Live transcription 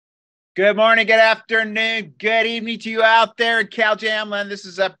Good morning, good afternoon, good evening to you out there in Cal Jam Land. This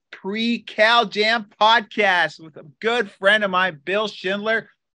is a pre-Cal Jam podcast with a good friend of mine, Bill Schindler,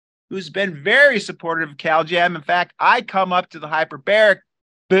 who's been very supportive of Cal Jam. In fact, I come up to the Hyperbaric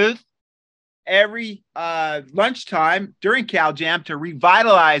booth every lunchtime during Cal Jam to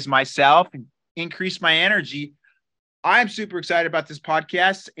revitalize myself and increase my energy. I'm super excited about this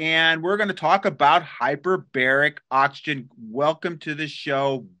podcast, and we're going to talk about hyperbaric oxygen. Welcome to the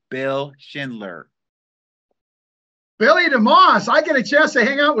show, Bill Schindler. Billy DeMoss, I get a chance to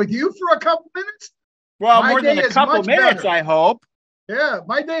hang out with you for a couple minutes? Well, more than a couple minutes, I hope. Yeah,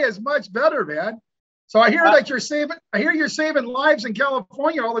 my day is much better, man. So I hear that you're saving lives in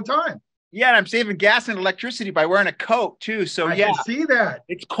California all the time. Yeah, and I'm saving gas and electricity by wearing a coat too. So I can see that.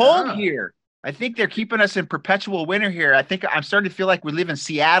 It's cold here. I think they're keeping us in perpetual winter here. I think I'm starting to feel like we live in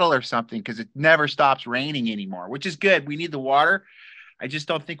Seattle or something because it never stops raining anymore, which is good. We need the water. I just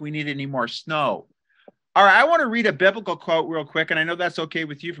don't think we need any more snow. All right, I want to read a biblical quote real quick, and I know that's okay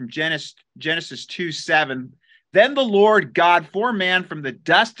with you, from Genesis 2:7. Then the Lord God formed man from the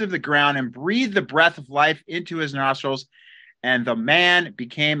dust of the ground and breathed the breath of life into his nostrils, and the man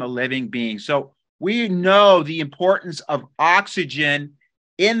became a living being. So we know the importance of oxygen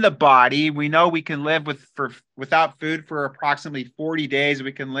in the body. We know we can live without food for approximately 40 days.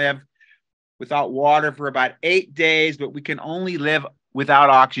 We can live without water for about 8 days, but we can only live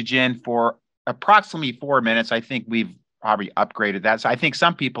without oxygen for approximately 4 minutes. I think we've probably upgraded that. So I think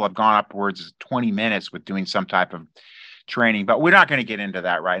some people have gone upwards of 20 minutes with doing some type of training, but we're not going to get into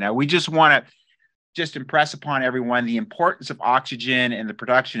that right now. We just want to impress upon everyone the importance of oxygen and the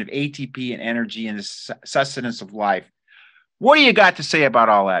production of ATP and energy and the sustenance of life. What do you got to say about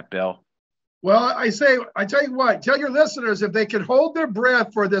all that, Bill? Well, I tell you what, tell your listeners, if they could hold their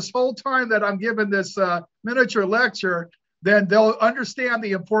breath for this whole time that I'm giving this miniature lecture, then they'll understand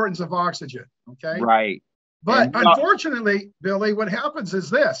the importance of oxygen. Okay. Right. But unfortunately, Billy, what happens is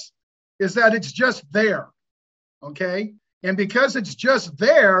that it's just there. Okay. And because it's just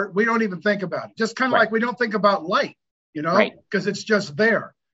there, we don't even think about it. Just kind of like we don't think about light, because it's just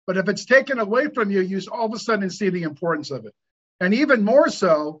there. But if it's taken away from you, you all of a sudden see the importance of it. And even more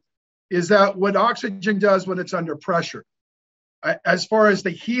so is that what oxygen does when it's under pressure, as far as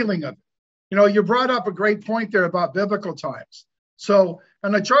the healing of it. You brought up a great point there about biblical times. So,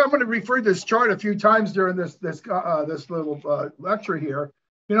 and I'm going to refer to this chart a few times during this little lecture here.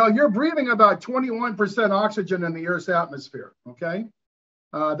 You're breathing about 21% oxygen in the Earth's atmosphere. Okay,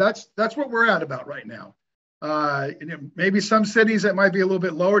 that's what we're at about right now. Maybe some cities it might be a little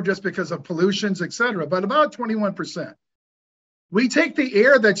bit lower just because of pollutions, et cetera, but about 21%. We take the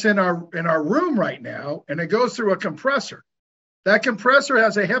air that's in our room right now, and it goes through a compressor. That compressor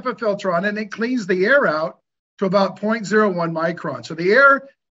has a HEPA filter on it, and it cleans the air out to about 0.01 micron. So the air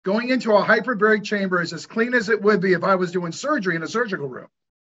going into a hyperbaric chamber is as clean as it would be if I was doing surgery in a surgical room.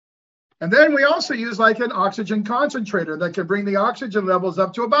 And then we also use like an oxygen concentrator that can bring the oxygen levels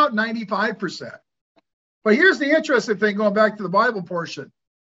up to about 95%. But here's the interesting thing, going back to the Bible portion.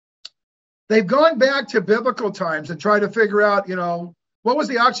 They've gone back to biblical times and tried to figure out, what was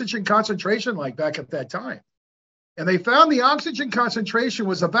the oxygen concentration like back at that time? And they found the oxygen concentration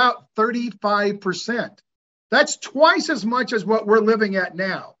was about 35%. That's twice as much as what we're living at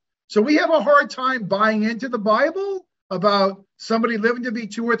now. So we have a hard time buying into the Bible about somebody living to be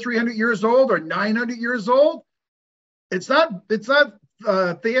 200 or 300 years old or 900 years old. It's the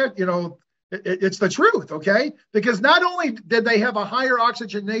truth, okay? Because not only did they have a higher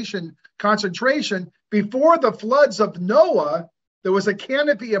oxygenation concentration, before the floods of Noah, there was a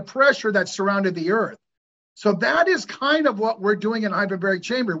canopy of pressure that surrounded the earth. So that is kind of what we're doing in hyperbaric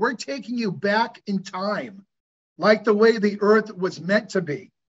chamber. We're taking you back in time, like the way the earth was meant to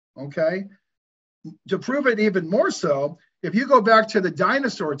be, okay? To prove it even more so, if you go back to the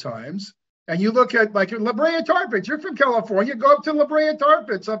dinosaur times, and you look at like La Brea Tar Pits, you're from California, go up to La Brea Tar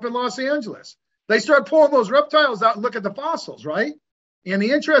Pits up in Los Angeles. They start pulling those reptiles out and look at the fossils, right? And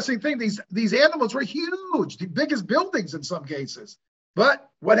the interesting thing, these animals were huge, the biggest buildings in some cases. But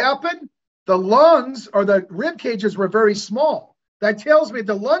what happened? The lungs or the rib cages were very small. That tells me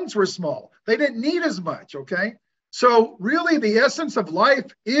the lungs were small. They didn't need as much, okay? So really the essence of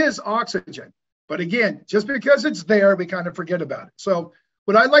life is oxygen. But again, just because it's there, we kind of forget about it. So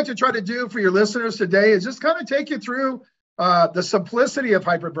what I'd like to try to do for your listeners today is just kind of take you through the simplicity of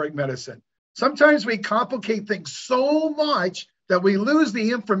hyperbaric medicine. Sometimes we complicate things so much that we lose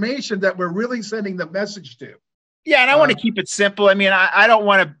the information that we're really sending the message to. Yeah, and I want to keep it simple. I mean, I don't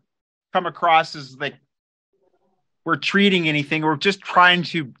want to come across as like we're treating anything. We're just trying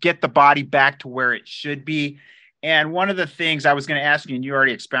to get the body back to where it should be. And one of the things I was going to ask you, and you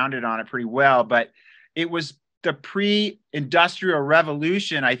already expounded on it pretty well, but it was the pre-industrial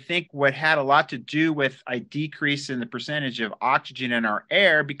revolution, I think, what had a lot to do with a decrease in the percentage of oxygen in our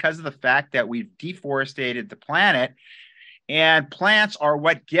air because of the fact that we've deforested the planet, and plants are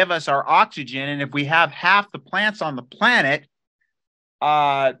what give us our oxygen. And if we have half the plants on the planet,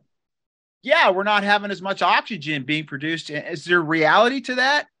 yeah, we're not having as much oxygen being produced. Is there reality to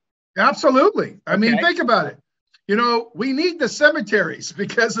that? Absolutely. I mean, Okay. think about it. You know, we need the cemeteries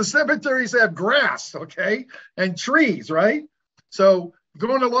because the cemeteries have grass, okay, and trees, right? So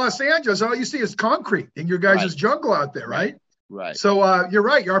going to Los Angeles, all you see is concrete in your guys' Right. jungle out there, right? Right. So you're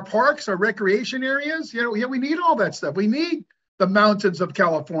right. Our parks, our recreation areas, you know, yeah, we need all that stuff. We need the mountains of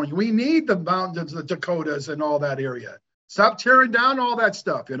California. We need the mountains of the Dakotas and all that area. Stop tearing down all that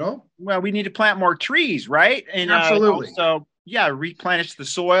stuff, you know? Well, we need to plant more trees, right? And Absolutely. also, yeah, replenish the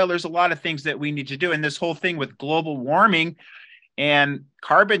soil. There's a lot of things that we need to do. And this whole thing with global warming and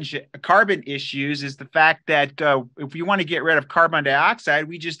carbon issues is the fact that if we want to get rid of carbon dioxide,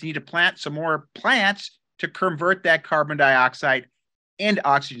 we just need to plant some more plants to convert that carbon dioxide into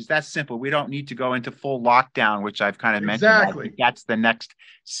oxygen. It's that simple. We don't need to go into full lockdown, which I've kind of mentioned. I think that's the next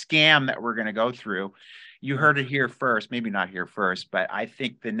scam that we're going to go through. You heard it here first, maybe not here first, but I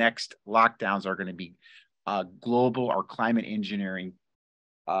think the next lockdowns are going to be global or climate engineering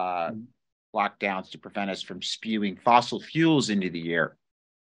lockdowns to prevent us from spewing fossil fuels into the air.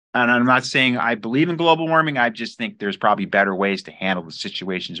 And I'm not saying I believe in global warming. I just think there's probably better ways to handle the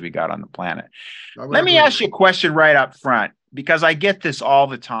situations we got on the planet. Let me ask you a question right up front, because I get this all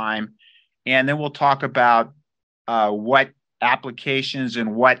the time. And then we'll talk about what applications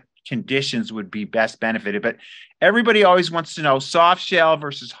and what conditions would be best benefited. But everybody always wants to know soft shell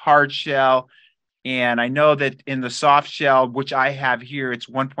versus hard shell. And I know that in the soft shell, which I have here, it's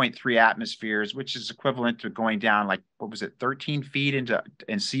 1.3 atmospheres, which is equivalent to going down like, what was it, 13 feet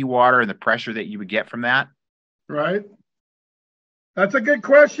in seawater and the pressure that you would get from that. Right. That's a good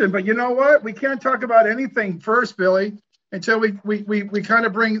question. But you know what? We can't talk about anything first, Billy, until we kind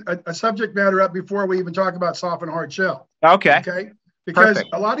of bring a subject matter up before we even talk about soft and hard shell. Okay. Okay. Because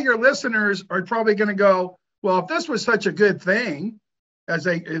Perfect. a lot of your listeners are probably going to go, well, if this was such a good thing as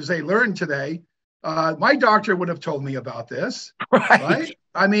they learned today, my doctor would have told me about this. Right?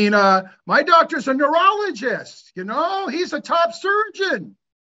 I mean, my doctor's a neurologist, you know, he's a top surgeon.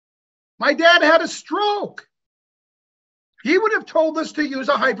 My dad had a stroke. He would have told us to use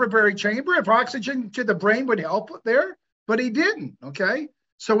a hyperbaric chamber if oxygen to the brain would help there, but he didn't. Okay.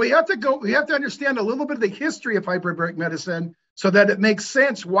 So we have to understand a little bit of the history of hyperbaric medicine so that it makes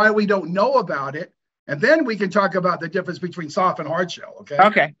sense why we don't know about it. And then we can talk about the difference between soft and hard shell. Okay.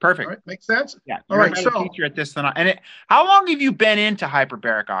 Okay. Perfect. All right. Makes sense? Yeah. All right. So teacher at this than I. And how long have you been into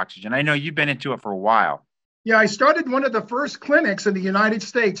hyperbaric oxygen? I know you've been into it for a while. Yeah. I started one of the first clinics in the United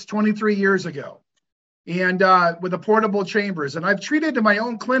States 23 years ago, and with the portable chambers. And I've treated in my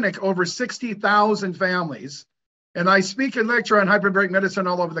own clinic over 60,000 families. And I speak and lecture on hyperbaric medicine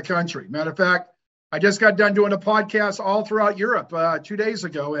all over the country. Matter of fact, I just got done doing a podcast all throughout Europe 2 days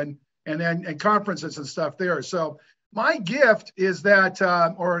ago, and conferences and stuff there. So my gift is that,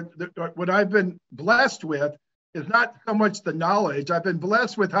 or what I've been blessed with is not so much the knowledge. I've been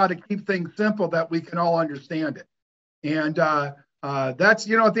blessed with how to keep things simple that we can all understand it. And that's,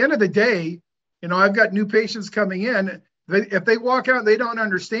 you know, at the end of the day, you know, I've got new patients coming in. If they walk out and they don't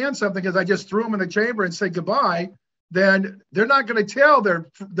understand something because I just threw them in the chamber and said goodbye, then they're not going to tell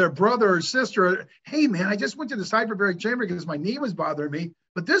their brother or sister, hey, man, I just went to this hyperbaric chamber because my knee was bothering me.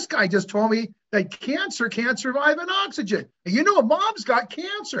 But this guy just told me that cancer can't survive on oxygen. And you know, mom's got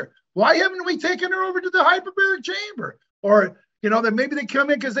cancer. Why haven't we taken her over to the hyperbaric chamber? Or, you know, that maybe they come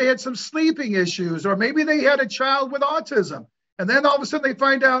in because they had some sleeping issues, or maybe they had a child with autism. And then all of a sudden they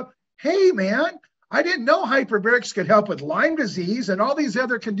find out, hey, man, I didn't know hyperbarics could help with Lyme disease and all these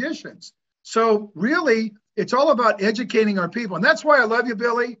other conditions. So really, it's all about educating our people. And that's why I love you,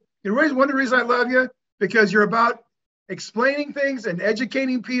 Billy. You know, one of the reasons I love you, because you're about explaining things and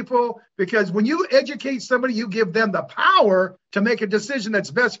educating people, because when you educate somebody, you give them the power to make a decision that's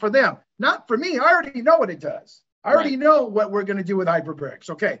best for them. Not for me. I already know what it does. I already know what we're going to do with hyperbarics.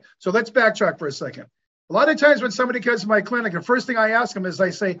 Okay, so let's backtrack for a second. A lot of times when somebody comes to my clinic, the first thing I ask them is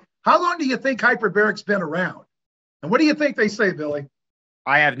I say, how long do you think hyperbaric's been around? And what do you think they say, Billy?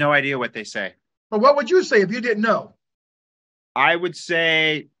 I have no idea what they say. Well, what would you say if you didn't know? I would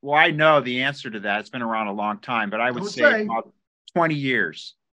say, well, I know the answer to that. It's been around a long time, but I would say about 20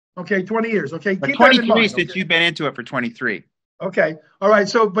 years. Okay, 20 years. Okay, but keep 23 that in mind, since you've been into it for 23. Okay, all right.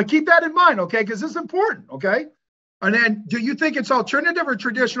 So, but keep that in mind, okay, because this is important, okay? And then, do you think it's alternative or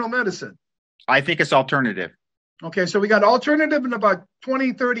traditional medicine? I think it's alternative. Okay, so we got alternative in about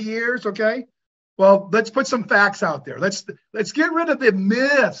 20, 30 years, okay? Well, let's put some facts out there. Let's get rid of the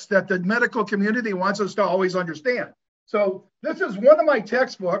myths that the medical community wants us to always understand. So this is one of my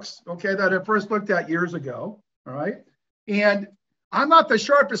textbooks, okay, that I first looked at years ago, all right? And I'm not the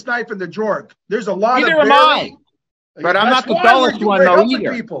sharpest knife in the drawer. There's a lot Neither of am I. But I'm not the dullest one, though,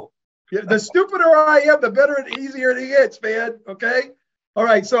 either. People. The stupider I am, the better and easier it gets, man, okay? All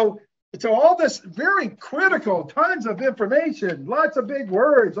right, so all this very critical, tons of information, lots of big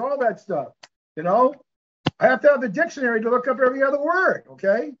words, all that stuff, you know? I have to have the dictionary to look up every other word,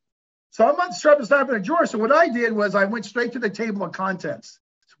 okay? So I'm not the sharpest knife in the drawer. So what I did was I went straight to the table of contents.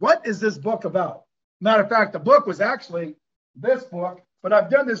 What is this book about? Matter of fact, the book was actually this book, but I've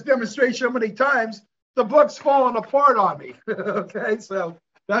done this demonstration so many times, the book's falling apart on me, okay? So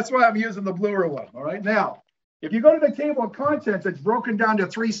that's why I'm using the bluer one, all right? Now, if you go to the table of contents, it's broken down to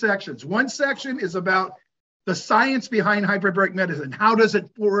 3 sections. One section is about the science behind hyperbaric medicine. How does it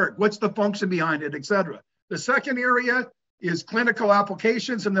work? What's the function behind it, et cetera. The second area is clinical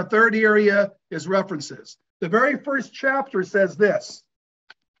applications, and the third area is references. The very first chapter says this: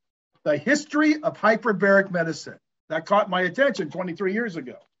 the history of hyperbaric medicine. That caught my attention 23 years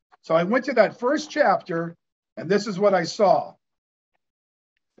ago. So I went to that first chapter, and this is what I saw.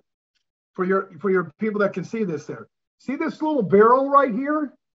 For your people that can see this there. See this little barrel right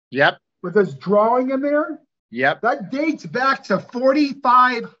here? Yep. With this drawing in there? Yep. That dates back to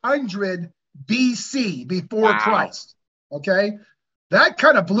 4500 BC, before Christ. Okay? That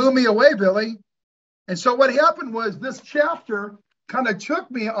kind of blew me away, Billy. And so what happened was this chapter kind of took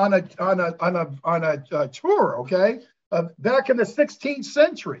me on a tour, okay, back in the 16th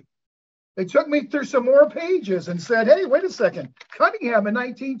century. They took me through some more pages and said, hey, wait a second. Cunningham in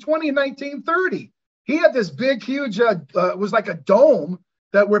 1920 and 1930, he had this big, huge, it was like a dome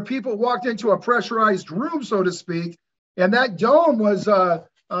where people walked into a pressurized room, so to speak. And that dome was,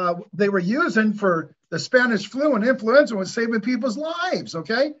 they were using for the Spanish flu and influenza, was saving people's lives,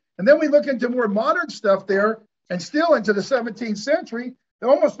 okay? And then we look into more modern stuff there, and still into the 17th century. It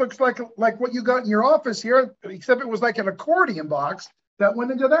almost looks like what you got in your office here, except it was like an accordion box that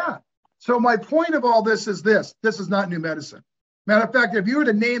went into that. So my point of all this is this: this is not new medicine. Matter of fact, if you were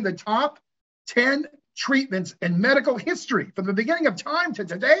to name the top 10 treatments in medical history from the beginning of time to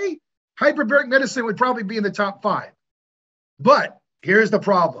today, hyperbaric medicine would probably be in the top 5. But here's the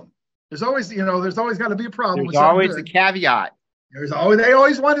problem. There's always got to be a problem. There's always a caveat. They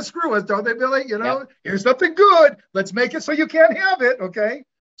always want to screw us, don't they, Billy? Yep. Here's something good. Let's make it so you can't have it, okay?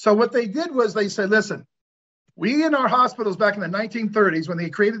 So what they did was they said, listen, we in our hospitals back in the 1930s, when they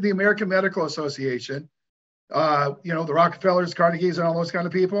created the American Medical Association, the Rockefellers, Carnegies, and all those kind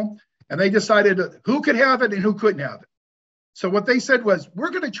of people, and they decided who could have it and who couldn't have it. So what they said was, we're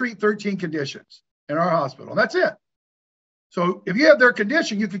going to treat 13 conditions in our hospital. And that's it. So if you have their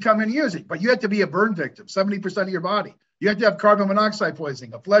condition, you could come in and use it, but you have to be a burn victim, 70% of your body. You have to have carbon monoxide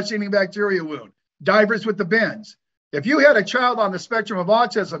poisoning, a flesh-eating bacteria wound, divers with the bends. If you had a child on the spectrum of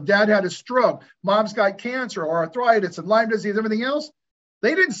autism, dad had a stroke, mom's got cancer or arthritis and Lyme disease, everything else,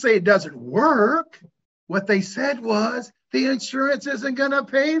 they didn't say it doesn't work. What they said was the insurance isn't going to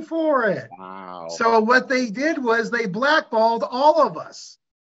pay for it. Wow. So what they did was they blackballed all of us.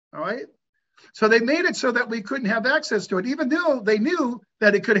 All right. So they made it so that we couldn't have access to it, even though they knew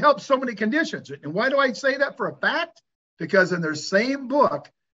that it could help so many conditions. And why do I say that for a fact? Because in their same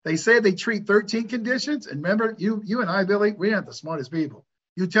book, they say they treat 13 conditions. And remember, you and I, Billy, we aren't the smartest people.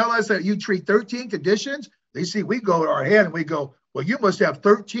 You tell us that you treat 13 conditions. We go to our head and we go, well, you must have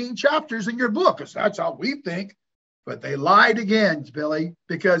 13 chapters in your book, because that's how we think. But they lied again, Billy,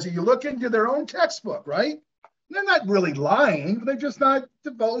 because you look into their own textbook, right? They're not really lying. They're just not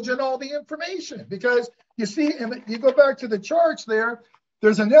divulging all the information. Because you see, and you go back to the charts there,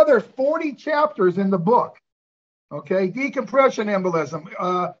 there's another 40 chapters in the book. Okay, decompression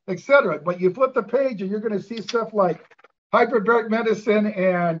embolism, etc. But you flip the page and you're going to see stuff like hyperbaric medicine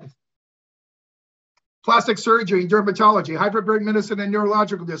and plastic surgery, dermatology, hyperbaric medicine and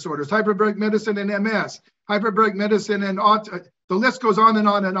neurological disorders, hyperbaric medicine and MS, hyperbaric medicine and the list goes on and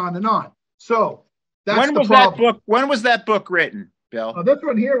on and on and on. So that's when was that book written, Bill? This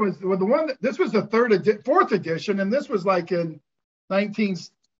one here was this was the fourth edition, and this was like in the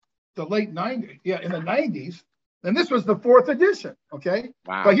late 90s, in the 90s. And this was the 4th edition, okay?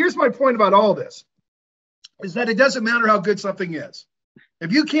 Wow. But here's my point about all this, is that it doesn't matter how good something is.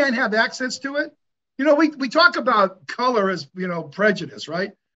 If you can't have access to it, we talk about color as, prejudice,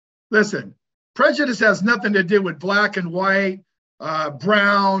 right? Listen, prejudice has nothing to do with black and white,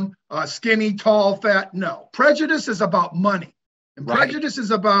 brown, skinny, tall, fat. No, prejudice is about money. And prejudice is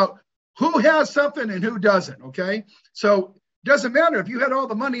about who has something and who doesn't, okay? So it doesn't matter. If you had all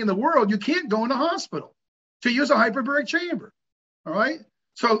the money in the world, you can't go in a hospital to use a hyperbaric chamber, all right?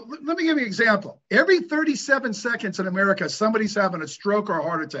 So let me give you an example. Every 37 seconds in America, somebody's having a stroke or a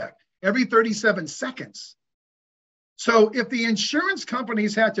heart attack. Every 37 seconds. So if the insurance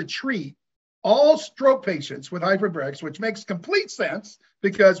companies had to treat all stroke patients with hyperbarics, which makes complete sense,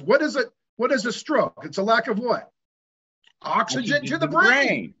 because what is it? What is a stroke? It's a lack of what? Oxygen to the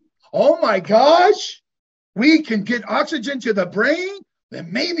brain. Oh my gosh, we can get oxygen to the brain,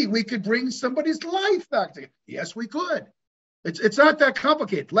 then maybe we could bring somebody's life back to. Yes, we could. It's not that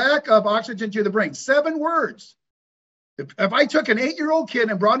complicated. Lack of oxygen to the brain. 7 words. If I took an 8-year-old kid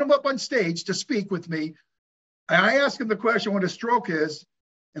and brought him up on stage to speak with me, and I ask him the question what a stroke is,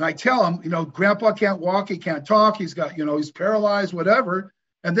 and I tell him, grandpa can't walk, he can't talk, he's got, he's paralyzed, whatever.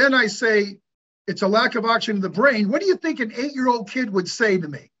 And then I say, it's a lack of oxygen in the brain. What do you think an 8-year-old kid would say to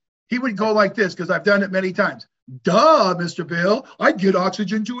me? He would go like this, because I've done it many times. Duh, Mr. Bill, I'd get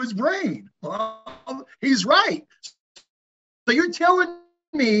oxygen to his brain. Well, he's right. So you're telling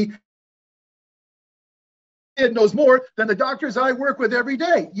me it knows more than the doctors I work with every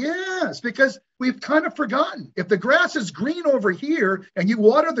day. Yes, because we've kind of forgotten. If the grass is green over here and you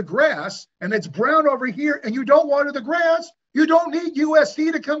water the grass and it's brown over here and you don't water the grass, you don't need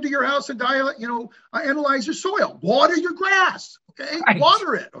USC to come to your house and analyze your soil. Water your grass, okay? Right.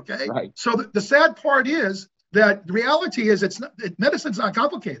 Water it, okay? Right. So the sad part is that the reality is medicine's not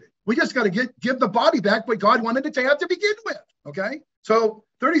complicated. We just got to give the body back what God wanted it to have to begin with, okay? So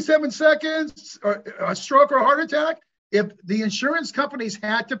 37 seconds, or a stroke or a heart attack, if the insurance companies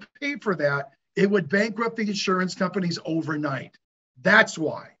had to pay for that, it would bankrupt the insurance companies overnight. That's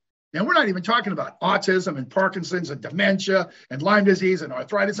why. And we're not even talking about autism and Parkinson's and dementia and Lyme disease and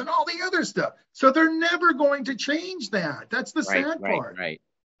arthritis and all the other stuff. So they're never going to change that. That's the sad part. Right.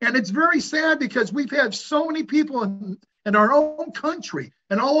 And it's very sad because we've had so many people in our own country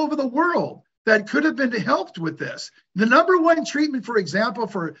and all over the world that could have been helped with this. The number one treatment, for example,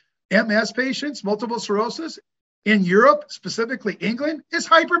 for MS patients, multiple sclerosis, in Europe, specifically England, is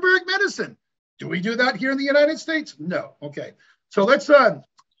hyperbaric medicine. Do we do that here in the United States? No. Okay. So let's but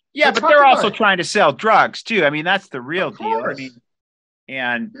they're also trying to sell drugs too. I mean, that's the real deal. I mean,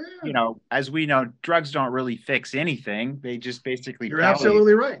 and as we know, drugs don't really fix anything. They just basically. You're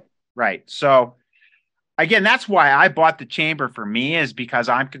absolutely right. Right. So again, that's why I bought the chamber for me, is because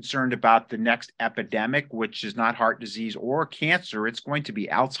I'm concerned about the next epidemic, which is not heart disease or cancer. It's going to be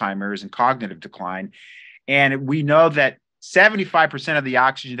Alzheimer's and cognitive decline. And we know that 75% of the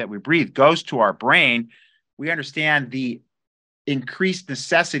oxygen that we breathe goes to our brain. We understand the increased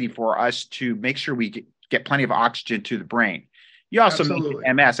necessity for us to make sure we get plenty of oxygen to the brain. You also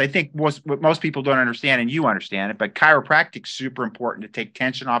mentioned MS. I think what most people don't understand, and you understand it, but chiropractic is super important to take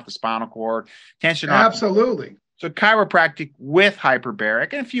tension off the spinal cord, tension off. Absolutely. So chiropractic with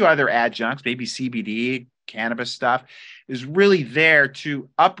hyperbaric and a few other adjuncts, maybe CBD, cannabis stuff, is really there to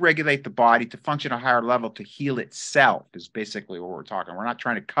upregulate the body to function at a higher level to heal itself, is basically what we're talking. We're not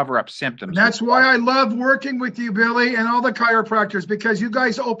trying to cover up symptoms. That's why I love working with you, Billy, and all the chiropractors, because you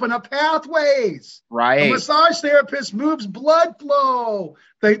guys open up pathways. Right. The massage therapist moves blood flow.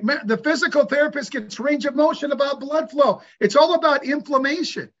 The physical therapist gets range of motion about blood flow. It's all about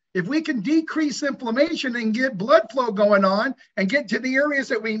inflammation. If we can decrease inflammation and get blood flow going on and get to the areas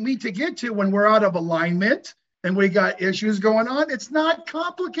that we need to get to when we're out of alignment and we got issues going on, it's not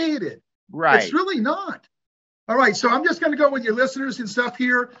complicated. Right. It's really not. All right. So I'm just going to go with your listeners and stuff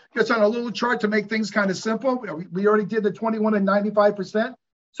here, just on a little chart to make things kind of simple. We already did the 21 and 95%.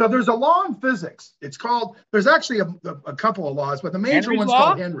 So there's a law in physics. It's called, there's actually a couple of laws, but the major one's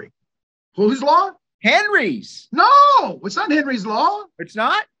called Henry. Whose law? Henry's. No, it's not Henry's law. It's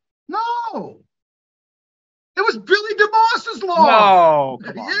not? No. It was Billy DeMoss's law.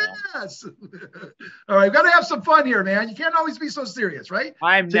 No. Yes. All right. We've got to have some fun here, man. You can't always be so serious, right?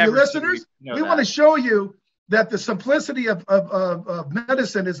 I'm to never your listeners, we want to show you that the simplicity of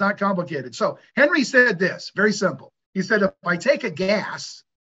medicine is not complicated. So Henry said this, very simple. He said, if I take a gas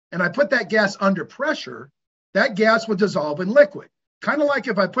and I put that gas under pressure, that gas would dissolve in liquid. Kind of like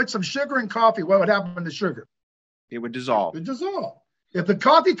if I put some sugar in coffee, what would happen to sugar? It would dissolve. It would dissolve. If the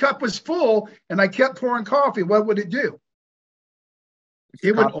coffee cup was full and I kept pouring coffee, what would it do?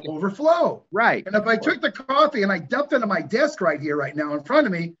 It would overflow. Right. And if I took the coffee and I dumped it on my desk right here, right now in front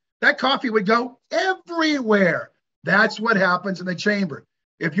of me, that coffee would go everywhere. That's what happens in the chamber.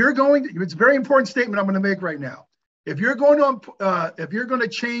 If you're going to, it's a very important statement I'm going to make right now. If you're going to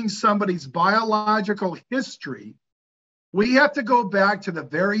change somebody's biological history, we have to go back to the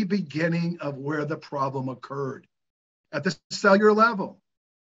very beginning of where the problem occurred, at the cellular level.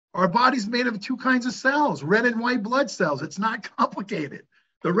 Our body's made of two kinds of cells, red and white blood cells. It's not complicated.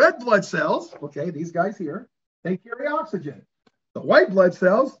 The red blood cells, okay, these guys here, they carry oxygen. The white blood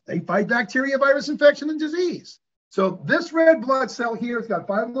cells, they fight bacteria, virus, infection, and disease. So this red blood cell here has got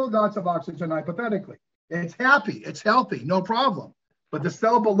 5 little dots of oxygen, hypothetically. It's happy, it's healthy, no problem. But the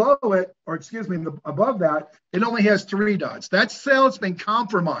cell below it, or excuse me, above that, it only has 3 dots. That cell's been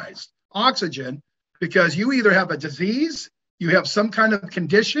compromised, oxygen, because you either have a disease, you have some kind of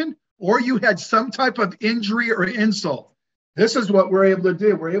condition, or you had some type of injury or insult. This is what we're able to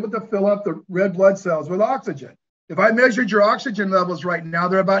do. We're able to fill up the red blood cells with oxygen. If I measured your oxygen levels right now,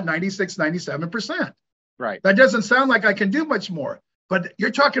 they're about 96, 97%. Right. That doesn't sound like I can do much more, but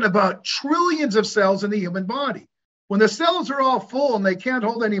you're talking about trillions of cells in the human body. When the cells are all full and they can't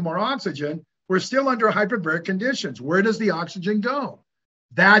hold any more oxygen, we're still under hyperbaric conditions. Where does the oxygen go?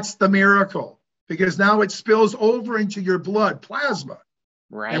 That's the miracle, because now it spills over into your blood, plasma.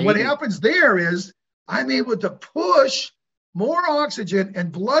 Right. And what happens there is I'm able to push more oxygen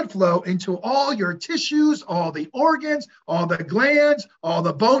and blood flow into all your tissues, all the organs, all the glands, all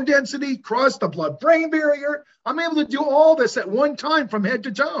the bone density, cross the blood-brain barrier. I'm able to do all this at one time from head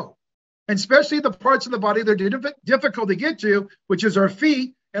to toe, and especially the parts of the body that are difficult to get to, which is our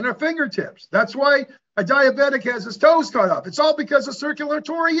feet and our fingertips. That's why a diabetic has his toes cut off. It's all because of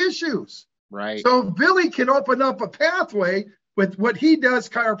circulatory issues. Right. So Billy can open up a pathway with what he does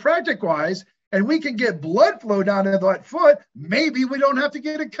chiropractic-wise, and we can get blood flow down to that foot. Maybe we don't have to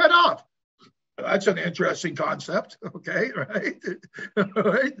get it cut off. That's an interesting concept. Okay, right?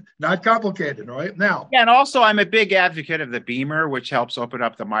 Right? Not complicated, right? Now. Yeah, and also I'm a big advocate of the Beamer, which helps open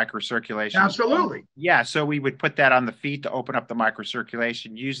up the microcirculation. Absolutely. Yeah, so we would put that on the feet to open up the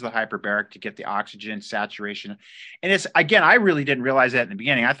microcirculation, use the hyperbaric to get the oxygen saturation. And it's, again, I really didn't realize that in the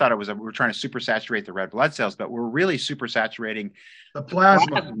beginning. I thought it was we were trying to supersaturate the red blood cells, but we're really supersaturating the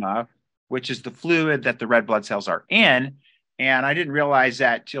plasma, which is the fluid that the red blood cells are in. And I didn't realize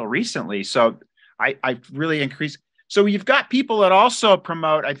that till recently. So I really increased. So you've got people that also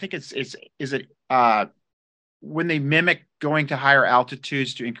promote, I think when they mimic going to higher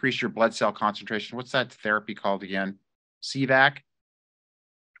altitudes to increase your blood cell concentration. What's that therapy called again? CVAC?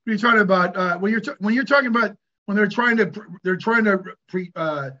 What are you talking about? When you're talking about when they try to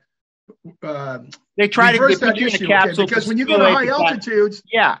they try to reverse put that you in a issue, capsule, because when you go to high altitudes,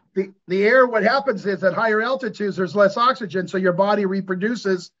 yeah, the air, what happens is at higher altitudes, there's less oxygen, so your body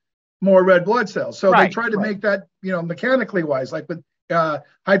reproduces more red blood cells. So they try to make that, mechanically wise, like with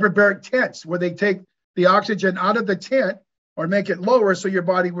hyperbaric tents, where they take the oxygen out of the tent or make it lower so your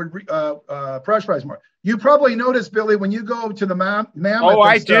body would pressurize more. You probably noticed, Billy, when you go to the mammoth. Oh,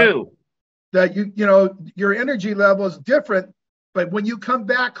 I do. That your energy level is different, but when you come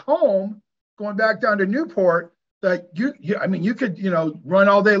back home, going back down to Newport, that you could run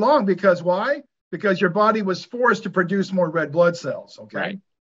all day long, because why? Because your body was forced to produce more red blood cells. Okay. Right.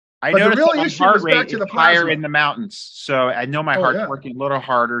 I noticed the real my issue heart is rate back to the is higher plasma in the mountains, so I know my heart's working a little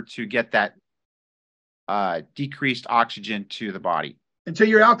harder to get that decreased oxygen to the body until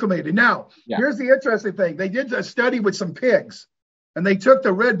you're acclimated. Now, here's the interesting thing: they did a study with some pigs, and they took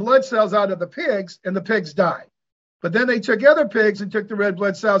the red blood cells out of the pigs, and the pigs died. But then they took other pigs and took the red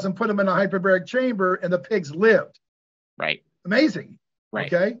blood cells and put them in a hyperbaric chamber, and the pigs lived. Right. Amazing.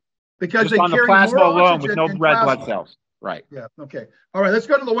 Right. Okay. Because just they on the carry plasma more alone oxygen with no red plasma. blood cells. Right. Yeah. Okay. All right. Let's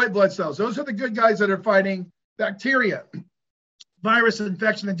go to the white blood cells. Those are the good guys that are fighting bacteria, virus,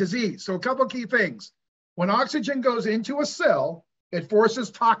 infection, and disease. So a couple key things. When oxygen goes into a cell, it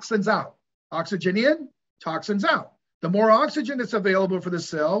forces toxins out. Oxygen in, toxins out. The more oxygen that's available for the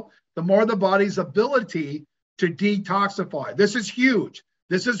cell, the more the body's ability to detoxify. This is huge.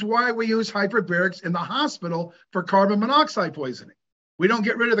 This is why we use hyperbarics in the hospital for carbon monoxide poisoning. We don't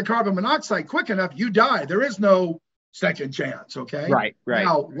get rid of the carbon monoxide quick enough, you die. There is no second chance, okay? Right.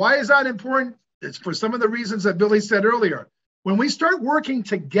 Now, why is that important? It's for some of the reasons that Billy said earlier. When we start working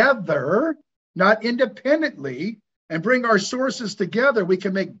together, not independently, and bring our sources together, we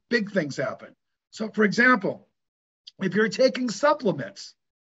can make big things happen. So, for example, if you're taking supplements,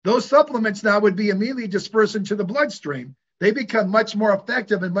 those supplements now would be immediately dispersed into the bloodstream. They become much more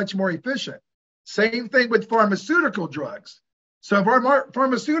effective and much more efficient. Same thing with pharmaceutical drugs. So if our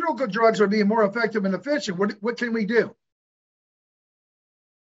pharmaceutical drugs are being more effective and efficient, what can we do?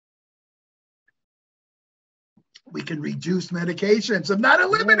 We can reduce medications, if not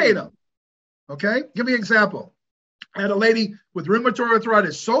eliminate them. Okay? Give me an example. I had a lady with rheumatoid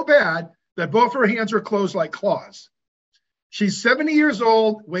arthritis so bad that both her hands are closed like claws. She's 70 years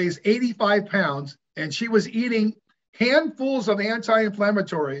old, weighs 85 pounds, and she was eating handfuls of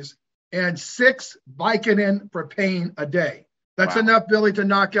anti-inflammatories and 6 Vicodin for pain a day. That's enough, Billy, to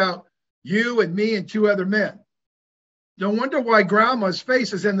knock out you and me and 2 other men. No wonder why grandma's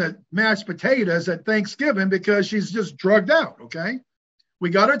face is in the mashed potatoes at Thanksgiving, because she's just drugged out, okay? We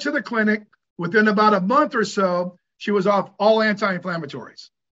got her to the clinic. Within about a month or so, she was off all anti-inflammatories.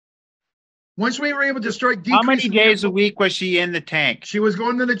 Once we were able to start decreasing— How many days a week was she in the tank? She was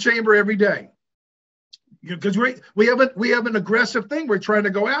going to the chamber every day. Because we have an aggressive thing we're trying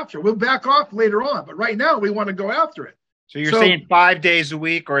to go after. We'll back off later on, but right now we want to go after it. So you're saying 5 days a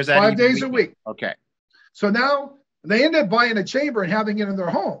week, or is that 5 days a week? Okay. So now they ended up buying a chamber and having it in their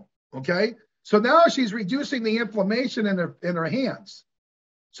home. Okay. So now she's reducing the inflammation in her hands.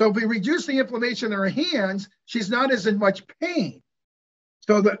 So if we reduce the inflammation in her hands, she's not as in much pain.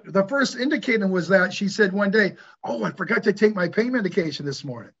 So the first indicator was that she said one day, "Oh, I forgot to take my pain medication this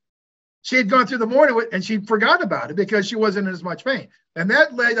morning." She had gone through the morning and she forgot about it because she wasn't in as much pain. And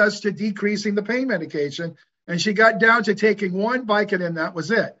that led us to decreasing the pain medication. And she got down to taking 1 Vicodin, and that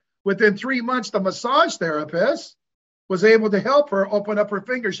was it. Within 3 months, the massage therapist was able to help her open up her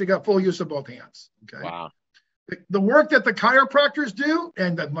fingers. She got full use of both hands. Okay. Wow. The work that the chiropractors do,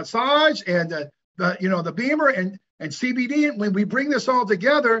 and the massage, and the beamer and CBD, and when we bring this all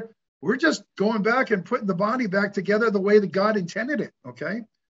together, we're just going back and putting the body back together the way that God intended it. Okay.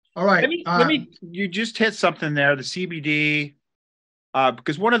 All right. You just hit something there, the CBD,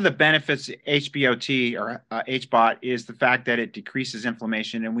 because one of the benefits of HBOT or HBOT is the fact that it decreases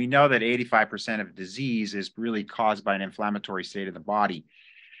inflammation. And we know that 85% of disease is really caused by an inflammatory state of the body.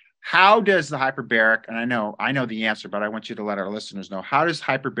 How does the hyperbaric, and I know the answer, but I want you to let our listeners know, how does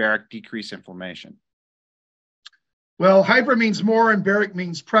hyperbaric decrease inflammation? Well, hyper means more and baric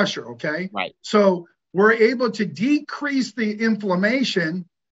means pressure. Okay. Right. So we're able to decrease the inflammation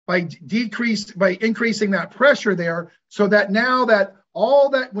by increasing that pressure there, so that now that all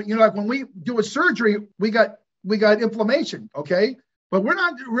that, like when we do a surgery, we got inflammation, okay? But we're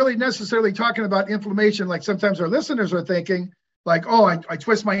not really necessarily talking about inflammation like sometimes our listeners are thinking, like, oh, I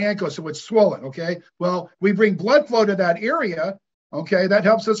twist my ankle so it's swollen, okay? Well, we bring blood flow to that area, okay? That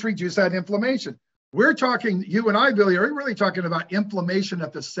helps us reduce that inflammation. We're talking, you and I, Billy, are really talking about inflammation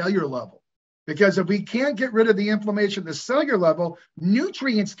at the cellular level. Because if we can't get rid of the inflammation at the cellular level,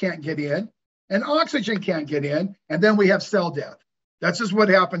 nutrients can't get in and oxygen can't get in, and then we have cell death. That's just what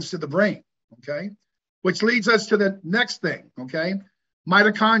happens to the brain, okay? Which leads us to the next thing, okay?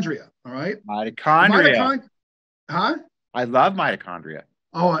 Mitochondria, all right? Mitochondria. Huh? I love mitochondria.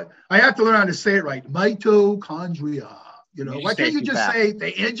 Oh, I have to learn how to say it right. Mitochondria. Why can't you just say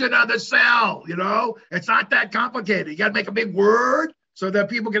the engine of the cell? It's not that complicated. You got to make a big word so that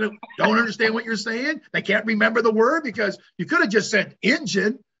people don't understand what you're saying. They can't remember the word, because you could have just said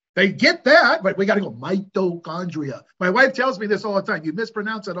engine. They get that, but we got to go mitochondria. My wife tells me this all the time. You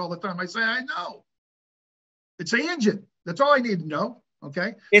mispronounce it all the time. I say, I know. It's the engine. That's all I need to know.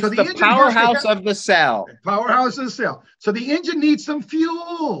 Okay. It's the powerhouse of the cell. Powerhouse of the cell. So the engine needs some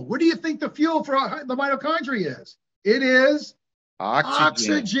fuel. What do you think the fuel for the mitochondria is? It is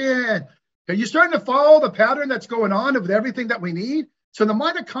oxygen. Are you starting to follow the pattern that's going on with everything that we need? So the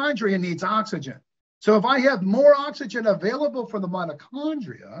mitochondria needs oxygen. So if I have more oxygen available for the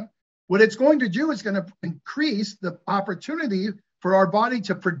mitochondria, what it's going to do is going to increase the opportunity for our body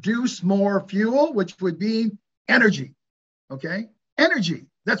to produce more fuel, which would be energy. Okay? Energy.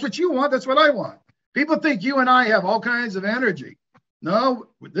 That's what you want. That's what I want. People think you and I have all kinds of energy. No,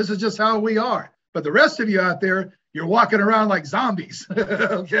 this is just how we are. But the rest of you out there, you're walking around like zombies.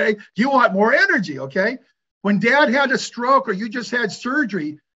 Okay? You want more energy. Okay? When Dad had a stroke, or you just had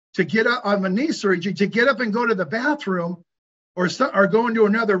surgery to get up on a knee surgery, to get up and go to the bathroom or go into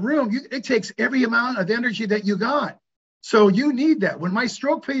another room, it takes every amount of energy that you got. So you need that. When my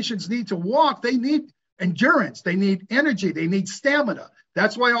stroke patients need to walk, they need endurance, they need energy, they need stamina.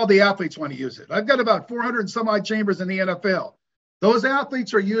 That's why all the athletes want to use it. I've got about 400 and some odd chambers in the NFL. Those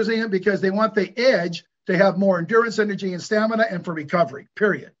athletes are using it because they want the edge to have more endurance, energy, and stamina, and for recovery,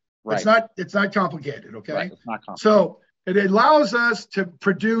 period. Right. It's not complicated, okay? Right. It's not complicated. So it allows us to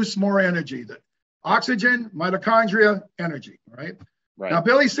produce more energy. The oxygen, mitochondria, energy, right? Now,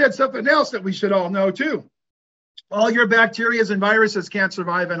 Billy said something else that we should all know too. All your bacteria and viruses can't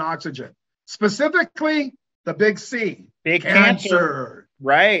survive in oxygen. Specifically, the big C. Big cancer.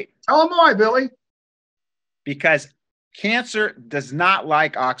 Right. Tell them why, Billy. Because cancer does not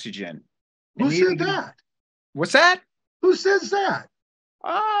like oxygen. Who said that? What's that? Who says that?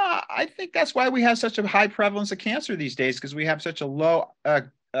 I think that's why we have such a high prevalence of cancer these days, because we have such a low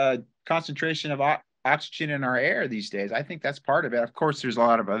concentration of oxygen in our air these days. I think that's part of it. Of course, there's a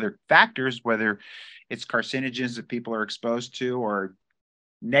lot of other factors, whether it's carcinogens that people are exposed to, or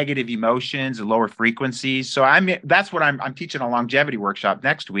negative emotions and lower frequencies. So that's what I'm teaching a longevity workshop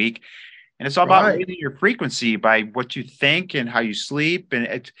next week. And it's all about raising your frequency by what you think and how you sleep.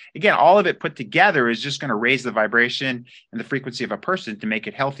 And again, all of it put together is just going to raise the vibration and the frequency of a person to make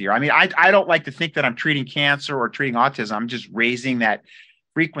it healthier. I mean, I don't like to think that I'm treating cancer or treating autism. I'm just raising that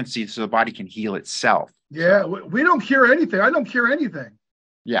frequency so the body can heal itself. Yeah, we don't cure anything. I don't cure anything.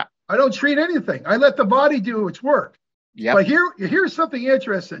 Yeah. I don't treat anything. I let the body do its work. Yeah. But here's something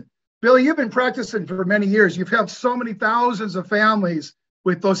interesting. Billy, you've been practicing for many years. You've helped so many thousands of families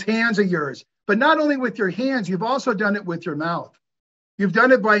with those hands of yours. But not only with your hands, you've also done it with your mouth. You've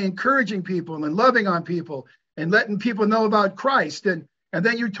done it by encouraging people and loving on people and letting people know about Christ. And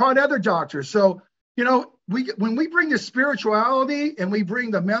then you taught other doctors. So, you know, when we bring the spirituality and we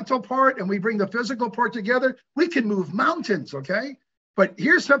bring the mental part and we bring the physical part together, we can move mountains, okay? But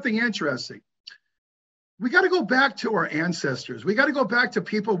here's something interesting. We got to go back to our ancestors. We got to go back to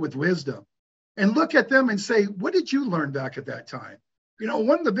people with wisdom and look at them and say, what did you learn back at that time? You know,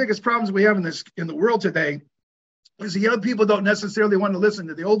 one of the biggest problems we have in the world today is the young people don't necessarily want to listen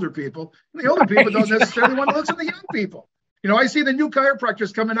to the older people, and the older people don't necessarily want to listen to the young people. You know, I see the new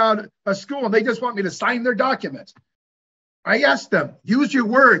chiropractors coming out of school, and they just want me to sign their documents. I ask them, use your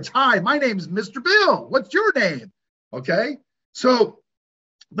words. Hi, my name's Mr. Bill. What's your name? Okay. So,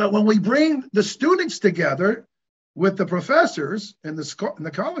 but when we bring the students together with the professors in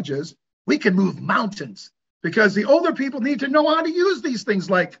the colleges, we can move mountains. Because the older people need to know how to use these things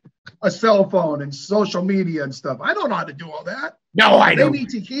like a cell phone and social media and stuff. I don't know how to do all that. No, I don't. They need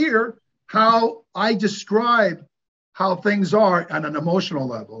to hear how I describe how things are on an emotional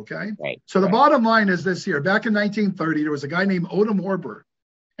level, okay? Right. So the bottom line is this here. Back in 1930, there was a guy named Otto Warburg,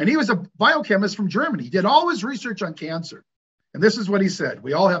 and he was a biochemist from Germany. He did all his research on cancer. And this is what he said.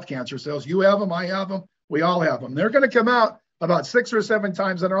 We all have cancer cells. You have them, I have them, we all have them. They're going to come out about 6 or 7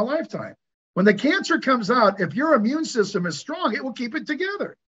 times in our lifetime. When the cancer comes out, if your immune system is strong, it will keep it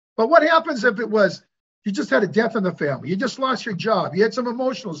together. But what happens if you just had a death in the family, you just lost your job, you had some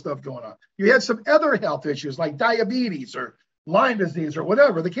emotional stuff going on, you had some other health issues like diabetes or Lyme disease or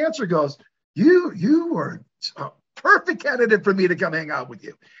whatever, the cancer goes, you are a perfect candidate for me to come hang out with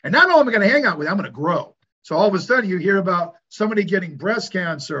you. And not only am I going to hang out with you, I'm going to grow. So all of a sudden you hear about somebody getting breast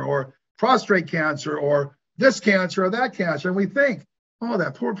cancer or prostate cancer or this cancer or that cancer, and we think, oh,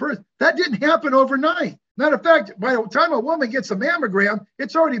 that poor person. That didn't happen overnight. Matter of fact, by the time a woman gets a mammogram,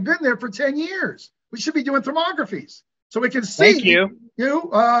 it's already been there for 10 years. We should be doing thermographies so we can see. Thank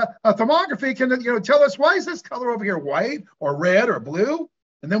you. A thermography can tell us, why is this color over here white or red or blue?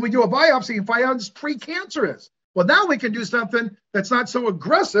 And then we do a biopsy and find out it's precancerous. Well, now we can do something that's not so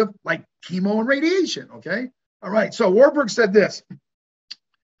aggressive like chemo and radiation, okay? All right, so Warburg said this.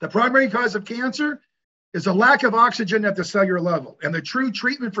 The primary cause of cancer is a lack of oxygen at the cellular level. And the true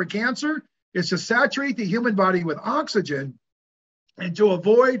treatment for cancer is to saturate the human body with oxygen and to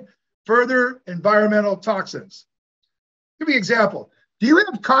avoid further environmental toxins. Give me an example. Do you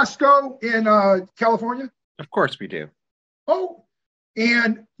have Costco in California? Of course we do. Oh,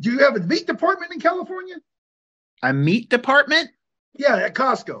 and do you have a meat department in California? A meat department? Yeah, at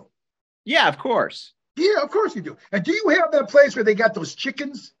Costco. Yeah, of course. Yeah, of course you do. And do you have that place where they got those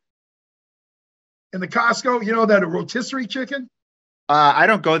chickens? In the Costco, you know, that a rotisserie chicken? I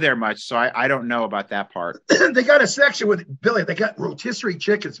don't go there much, so I don't know about that part. They got a section with Billy. They got rotisserie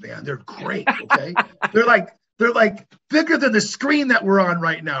chickens, man. They're great. Okay, they're like bigger than the screen that we're on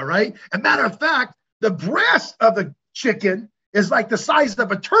right now, right? And matter of fact, the breast of the chicken is like the size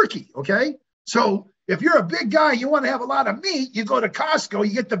of a turkey. Okay, so if you're a big guy, you want to have a lot of meat, you go to Costco,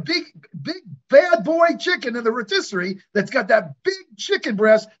 you get the big bad boy chicken in the rotisserie that's got that big chicken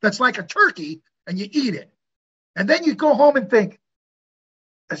breast that's like a turkey. And you eat it. And then you go home and think,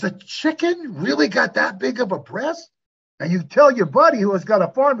 has a chicken really got that big of a breast? And you tell your buddy who has got a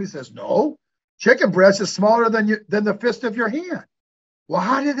farm, he says, no, chicken breast is smaller than the fist of your hand. Well,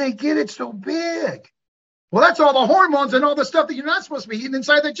 how did they get it so big? Well, that's all the hormones and all the stuff that you're not supposed to be eating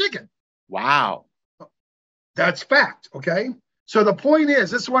inside the chicken. Wow. That's fact, okay? So the point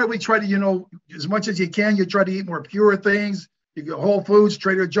is, this is why we try to, as much as you can, you try to eat more pure things. You go Whole Foods,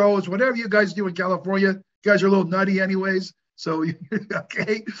 Trader Joe's, whatever you guys do in California. You guys are a little nutty anyways. So,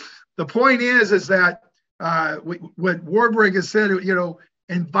 okay. The point is that what Warburg has said,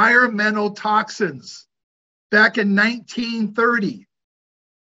 environmental toxins back in 1930.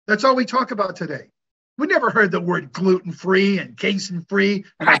 That's all we talk about today. We never heard the word gluten-free and casein-free,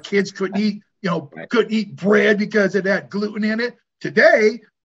 and our kids couldn't eat bread because it had gluten in it. Today,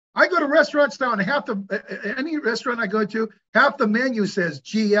 I go to restaurants now, and any restaurant I go to, half the menu says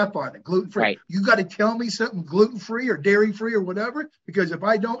GF on it, gluten free. Right. You got to tell me something gluten free or dairy free or whatever, because if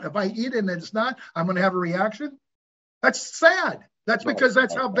I eat it and it's not, I'm going to have a reaction. That's sad. That's because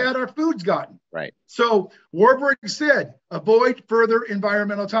that's how bad our food's gotten. Right. So Warburg said, avoid further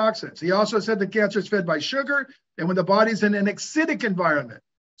environmental toxins. He also said that cancer is fed by sugar and when the body's in an acidic environment.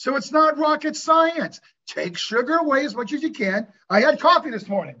 So it's not rocket science. Take sugar away as much as you can. I had coffee this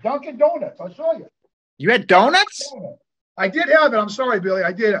morning, Dunkin' Donuts. I'll show you. You had donuts? I did have it. I'm sorry, Billy.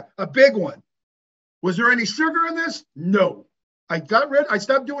 I did a big one. Was there any sugar in this? No. I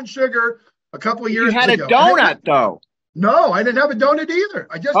stopped doing sugar a couple of years ago. You had a donut, though. No, I didn't have a donut either.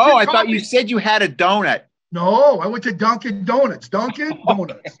 I thought you said you had a donut. No, I went to Dunkin' Donuts. Dunkin'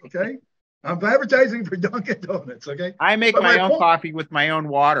 Donuts, okay? I'm advertising for Dunkin' Donuts, okay? I make my own coffee with my own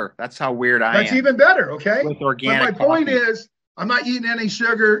water. That's how weird I am. That's even better, okay? With organic But my point is, I'm not eating any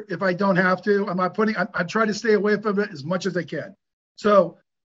sugar if I don't have to. I try to stay away from it as much as I can. So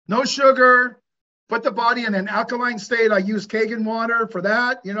no sugar, put the body in an alkaline state. I use Kangen water for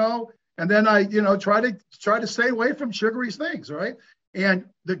that, and then I, try to stay away from sugary things, right? And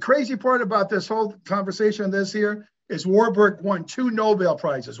the crazy part about this whole conversation, is Warburg won 2 Nobel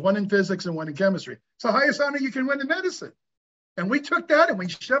Prizes, one in physics and one in chemistry. It's the highest honor you can win in medicine. And we took that and we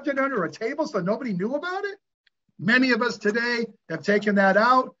shoved it under a table so nobody knew about it. Many of us today have taken that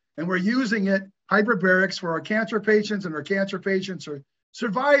out and we're using it, hyperbarics, for our cancer patients, and our cancer patients are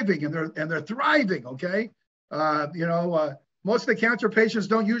surviving and they're thriving, okay? Most of the cancer patients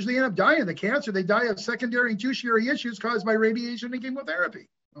don't usually end up dying of the cancer. They die of secondary and tertiary issues caused by radiation and chemotherapy,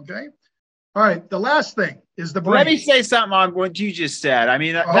 okay? All right, the last thing is the brain. Let me say something on what you just said. I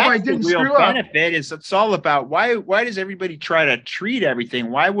mean, that's the real benefit. Is it's all about why does everybody try to treat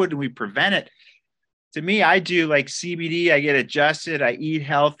everything? Why wouldn't we prevent it? To me, I do like CBD. I get adjusted. I eat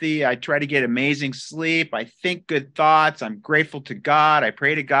healthy. I try to get amazing sleep. I think good thoughts. I'm grateful to God. I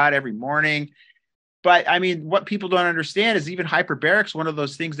pray to God every morning. But I mean, what people don't understand is even hyperbarics, one of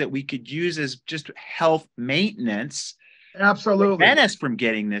those things that we could use as just health maintenance. Absolutely. Prevent us from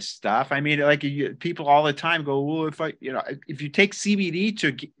getting this stuff. I mean, like people all the time go, well, if you take CBD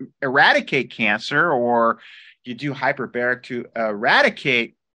to eradicate cancer, or you do hyperbaric to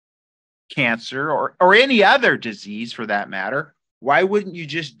eradicate cancer or any other disease for that matter, why wouldn't you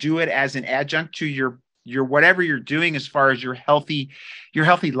just do it as an adjunct to your whatever you're doing as far as your healthy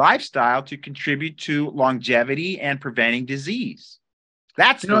lifestyle to contribute to longevity and preventing disease?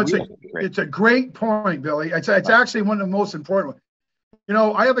 That's it's a great point, Billy. It's actually one of the most important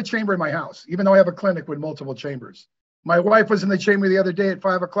ones. I have a chamber in my house, even though I have a clinic with multiple chambers. My wife was in the chamber the other day at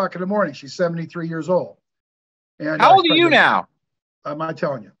 5 o'clock in the morning. She's 73 years old. And how old are you now? I'm not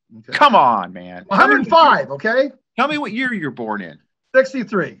telling you. Okay? Come on, man. 105. Okay. Tell me what year you're born in.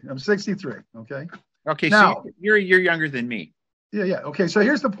 63. I'm 63. Okay. Okay. Now, so you're younger than me. Yeah. Okay. So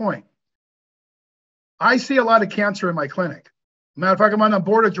here's the point. I see a lot of cancer in my clinic. Matter of fact, I'm on the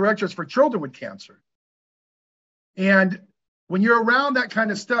board of directors for children with cancer. And when you're around that kind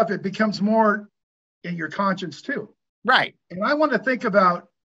of stuff, it becomes more in your conscience too. Right. And I want to think about,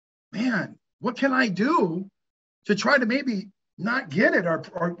 man, what can I do to try to maybe not get it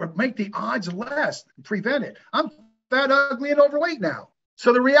or make the odds less, prevent it? I'm fat, ugly, and overweight now.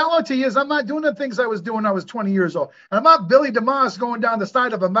 So the reality is I'm not doing the things I was doing when I was 20 years old. And I'm not Billy DeMoss going down the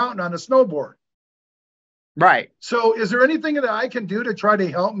side of a mountain on a snowboard. Right. So is there anything that I can do to try to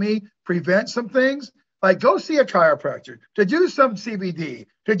help me prevent some things? Like go see a chiropractor, to do some CBD,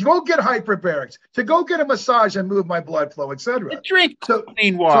 to go get hyperbarics, to go get a massage and move my blood flow, etc. Drink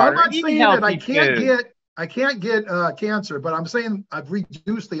clean water. So I'm not saying that I can't get cancer, but I'm saying I've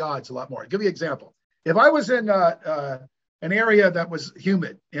reduced the odds a lot more. I'll give you an example. If I was in an area that was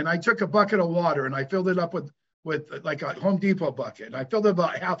humid and I took a bucket of water and I filled it up with like a Home Depot bucket and I filled it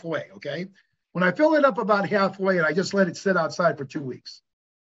about halfway, okay? When I fill it up about halfway and I just let it sit outside for 2 weeks.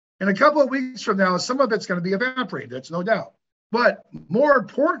 In a couple of weeks from now, some of it's going to be evaporated, that's no doubt. But more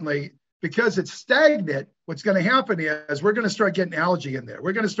importantly, because it's stagnant, what's going to happen is we're going to start getting algae in there.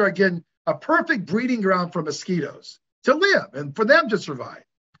 We're going to start getting a perfect breeding ground for mosquitoes to live and for them to survive.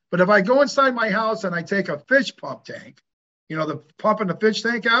 But if I go inside my house and I take a fish pump tank, the pumping the fish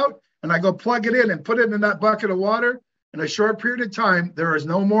tank out, and I go plug it in and put it in that bucket of water, in a short period of time, there is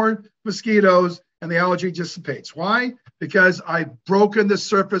no more mosquitoes and the algae dissipates. Why? Because I've broken the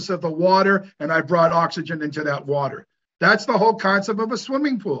surface of the water and I brought oxygen into that water. That's the whole concept of a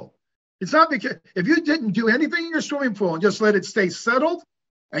swimming pool. It's not because if you didn't do anything in your swimming pool and just let it stay settled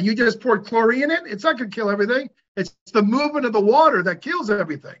and you just poured chlorine in it, it's not going to kill everything. It's the movement of the water that kills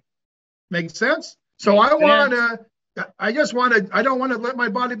everything. Make sense? So I want to I just want to, I don't want to let my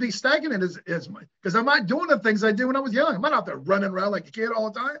body be stagnant as much because I'm not doing the things I did when I was young. I'm not out there running around like a kid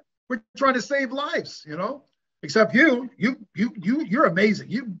all the time. We're trying to save lives, you know. Except you're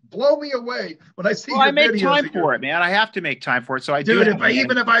amazing. You blow me away when I see Well, I your make videos. time for it, man. I have to make time for it. So I do. Dude,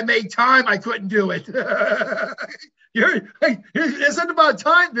 even if I made time, I couldn't do it. It isn't about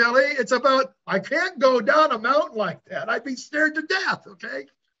time, Billy. It's about I can't go down a mountain like that. I'd be scared to death. Okay.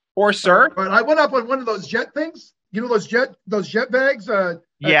 Or sir. But I went up on one of those jet things. You know those jet bags. Yeah,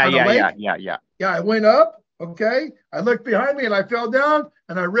 on a yeah, lake? yeah. Yeah, I went up. Okay. I looked behind me and I fell down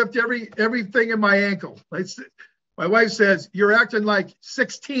and I ripped everything in my ankle. My wife says, you're acting like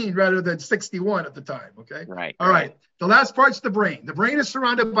 16 rather than 61 at the time. Okay. Right. All right. The last part's the brain. The brain is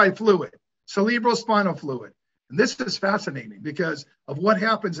surrounded by fluid, cerebral spinal fluid. And this is fascinating because of what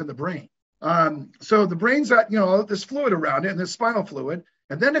happens in the brain. So the brain's got, this fluid around it and this spinal fluid.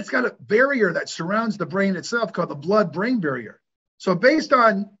 And then it's got a barrier that surrounds the brain itself called the blood-brain barrier. So based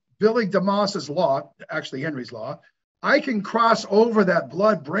on Billy DeMoss's law, actually Henry's law, I can cross over that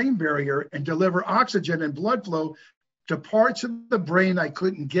blood-brain barrier and deliver oxygen and blood flow to parts of the brain I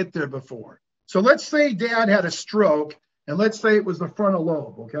couldn't get there before. So let's say Dad had a stroke, and let's say it was the frontal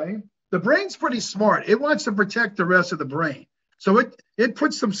lobe, okay? The brain's pretty smart. It wants to protect the rest of the brain. So it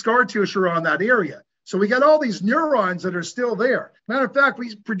puts some scar tissue on that area. So we got all these neurons that are still there. Matter of fact,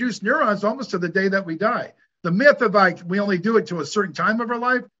 we produce neurons almost to the day that we die. The myth of we only do it to a certain time of our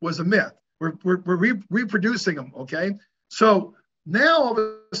life was a myth. We're reproducing them, okay? So now all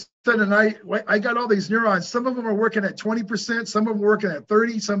of a sudden I got all these neurons. Some of them are working at 20%, some of them are working at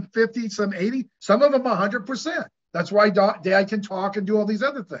 30, some 50, some 80, some of them 100%. That's why Dad can talk and do all these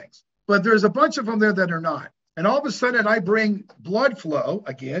other things. But there's a bunch of them there that are not. And all of a sudden I bring blood flow,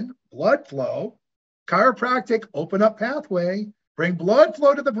 chiropractic, open up pathway, bring blood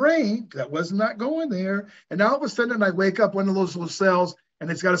flow to the brain that was not going there. And now all of a sudden I wake up one of those little cells and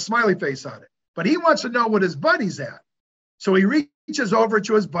it's got a smiley face on it. But he wants to know what his buddy's at. So he reaches over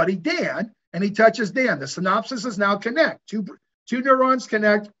to his buddy, Dan, and he touches Dan. The synapses is now connect. Two neurons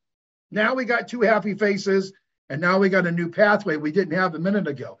connect. Now we got two happy faces. And now we got a new pathway we didn't have a minute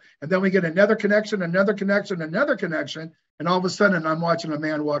ago. And then we get another connection, another connection, another connection. And all of a sudden I'm watching a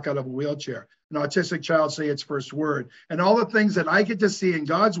man walk out of a wheelchair, an autistic child say its first word, and all the things that I get to see in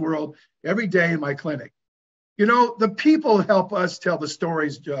God's world every day in my clinic. You know, the people help us tell the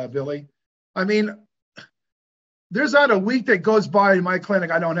stories, Billy. I mean, there's not a week that goes by in my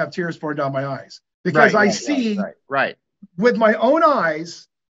clinic I don't have tears pouring down my eyes because I see with my own eyes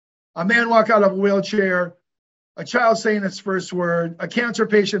a man walk out of a wheelchair, a child saying its first word, a cancer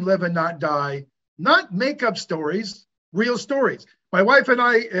patient live and not die, not make up stories, real stories. My wife and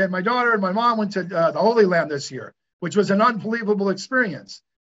I and my daughter and my mom went to the Holy Land this year, which was an unbelievable experience.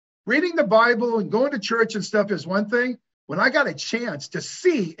 Reading the Bible and going to church and stuff is one thing. When I got a chance to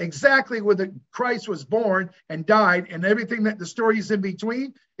see exactly where Christ was born and died and everything that the stories in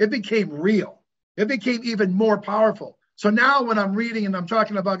between, it became real. It became even more powerful. So now when I'm reading and I'm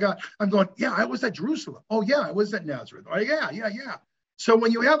talking about God, I'm going, yeah, I was at Jerusalem. Oh, yeah, I was at Nazareth. Oh, yeah. So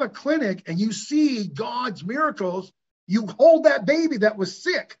when you have a clinic and you see God's miracles, you hold that baby that was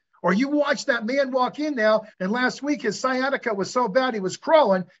sick, or you watch that man walk in now, and last week his sciatica was so bad he was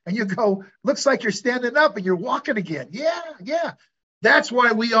crawling, and you go, looks like you're standing up and you're walking again. Yeah. That's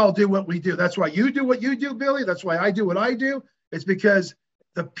why we all do what we do. That's why you do what you do, Billy. That's why I do what I do. It's because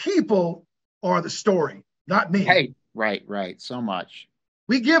the people are the story, not me. Hey, right. So much.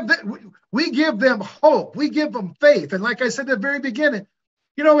 We give them hope. We give them faith. And like I said at the very beginning,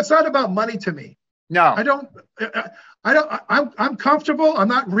 it's not about money to me. No, I'm comfortable. I'm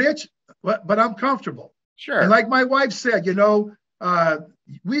not rich, but I'm comfortable. Sure. And like my wife said, you've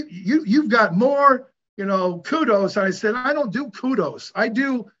got more, kudos. And I said, I don't do kudos. I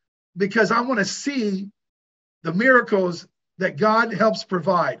do because I want to see the miracles that God helps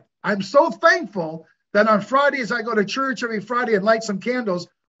provide. I'm so thankful that on Fridays, I go to church every Friday and light some candles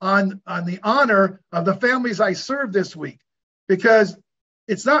on the honor of the families I served this week, because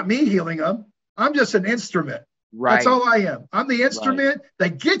it's not me healing them. I'm just an instrument. Right. That's all I am. I'm the instrument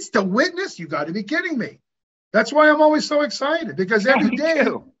that gets to witness. You got to be kidding me. That's why I'm always so excited, because every day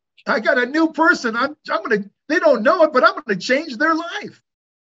I got a new person. They don't know it, but I'm going to change their life.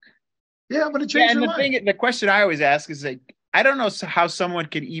 Yeah, I'm going to change their life. The question I always ask is I don't know how someone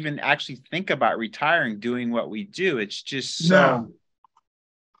could even actually think about retiring doing what we do. It's just so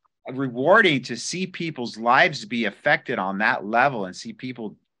rewarding to see people's lives be affected on that level, and see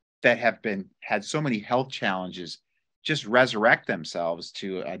people that have had so many health challenges just resurrect themselves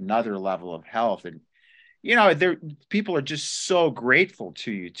to another level of health. And you know, there people are just so grateful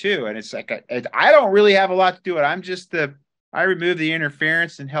to you too. And it's like I don't really have a lot to do it. I remove the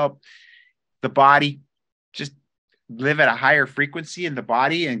interference and help the body just live at a higher frequency in the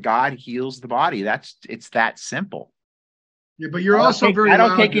body, and God heals the body. It's that simple. Yeah, but you're also very I don't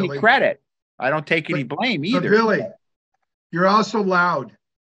loud, take any Billy. credit. I don't take any blame But either. Billy, you're also loud.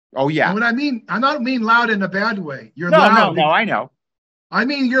 Oh yeah. And what I mean, I don't mean loud in a bad way. You're No, loud. no, I know. I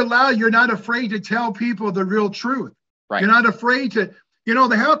mean, you're loud. You're not afraid to tell people the real truth. Right. You're not afraid to, you know,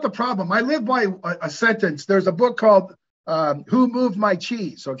 they have the problem. I live by a sentence. There's a book called Who Moved My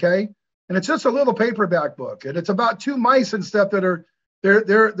Cheese? Okay. And it's just a little paperback book. And it's about two mice and stuff that are,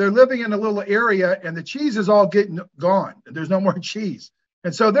 they're living in a little area, and the cheese is all getting gone. There's no more cheese.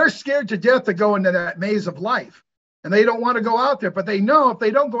 And so they're scared to death to go into that maze of life. And they don't want to go out there, but they know if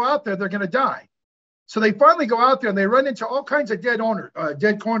they don't go out there, they're going to die. So they finally go out there and they run into all kinds of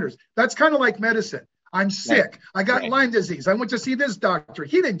dead corners. That's kind of like medicine. I'm sick. I got Lyme disease. I went to see this doctor.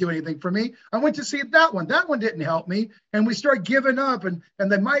 He didn't do anything for me. I went to see that one. That one didn't help me. And we start giving up, and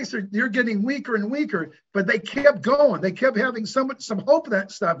the mice they're getting weaker and weaker, but they kept going. They kept having some hope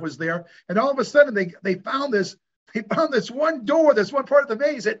that stuff was there. And all of a sudden they found this one door, this one part of the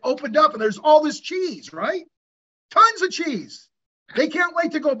maze. It opened up, and there's all this cheese, right? Tons of cheese. They can't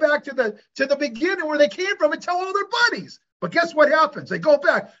wait to go back to the beginning where they came from and tell all their buddies. But guess what happens? They go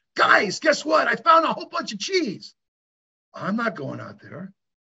back. Guys, guess what? I found a whole bunch of cheese. I'm not going out there.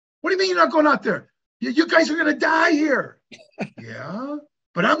 What do you mean you're not going out there? You guys are going to die here. Yeah,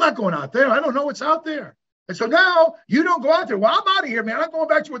 but I'm not going out there. I don't know what's out there. And so now you don't go out there. Well, I'm out of here, man. I'm going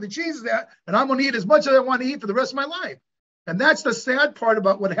back to where the cheese is at, and I'm going to eat as much as I want to eat for the rest of my life. And that's the sad part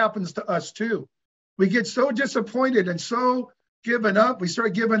about what happens to us too. We get so disappointed and so given up. We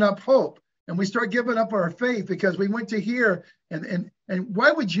start giving up hope, and we start giving up our faith because we went to here. And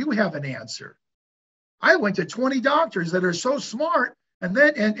why would you have an answer? I went to 20 doctors that are so smart, and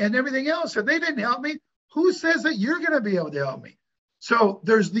everything else, and they didn't help me. Who says that you're going to be able to help me? So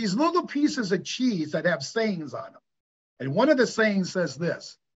there's these little pieces of cheese that have sayings on them. And one of the sayings says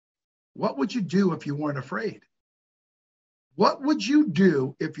this: what would you do if you weren't afraid? What would you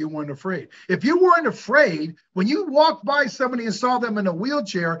do if you weren't afraid? If you weren't afraid, when you walked by somebody and saw them in a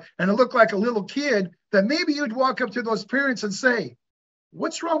wheelchair and it looked like a little kid, then maybe you'd walk up to those parents and say,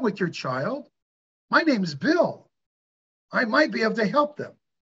 what's wrong with your child? My name is Bill. I might be able to help them.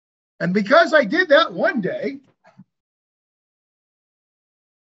 And because I did that one day,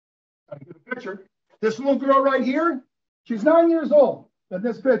 I get a picture. This little girl right here, she's 9 years old in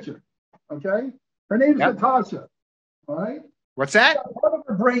this picture, okay? Her name's Natasha. All right. What's that? Part of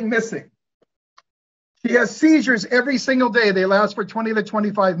her brain missing. She has seizures every single day. They last for 20 to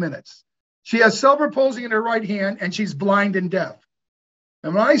 25 minutes. She has cerebral palsy in her right hand, and she's blind and deaf.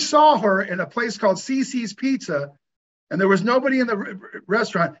 And when I saw her in a place called CC's Pizza, and there was nobody in the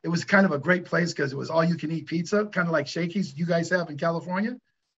restaurant, it was kind of a great place because it was all you can eat pizza, kind of like Shakey's you guys have in California.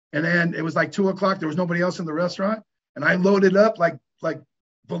 And then it was like 2 o'clock. There was nobody else in the restaurant. And I loaded up like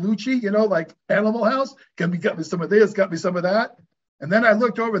Belushi, you know, like Animal House. Got me some of this, got me some of that. And then I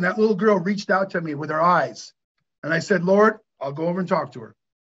looked over, and that little girl reached out to me with her eyes. And I said, Lord, I'll go over and talk to her.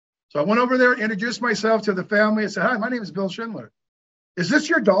 So I went over there, introduced myself to the family. I said, hi, my name is Bill Schindler. Is this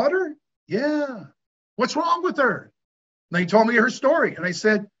your daughter? Yeah. What's wrong with her? And they told me her story. And I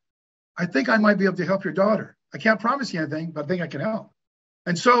said, I think I might be able to help your daughter. I can't promise you anything, but I think I can help.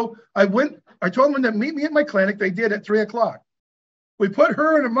 And so I told them to meet me at my clinic. They did at 3 o'clock. We put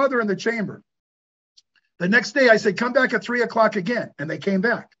her and her mother in the chamber. The next day I said, come back at 3 o'clock again. And they came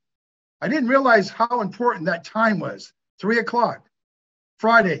back. I didn't realize how important that time was. 3 o'clock,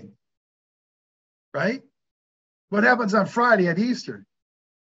 Friday, right? What happens on Friday at Easter?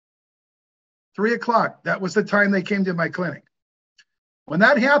 3 o'clock. That was the time they came to my clinic. When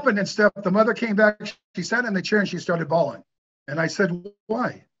that happened and stuff, the mother came back. She sat in the chair and she started bawling. And I said,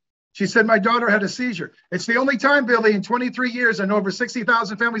 why? She said, my daughter had a seizure. It's the only time, Billy, in 23 years and over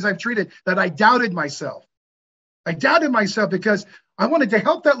 60,000 families I've treated that I doubted myself. I doubted myself because I wanted to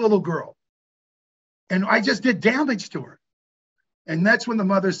help that little girl. And I just did damage to her. And that's when the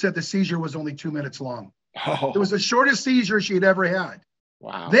mother said the seizure was only 2 minutes long. Oh. It was the shortest seizure she'd ever had.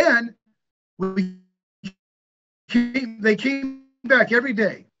 Wow. Then they came back every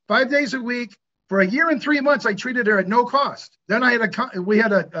day, 5 days a week. For a year and 3 months, I treated her at no cost. Then we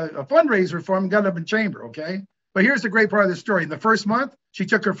had a fundraiser for him and got up in chamber, okay? But here's the great part of the story. In the first month, she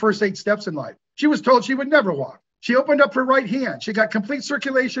took her first 8 steps in life. She was told she would never walk. She opened up her right hand. She got complete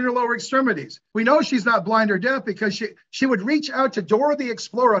circulation in her lower extremities. We know she's not blind or deaf because she would reach out to Dora the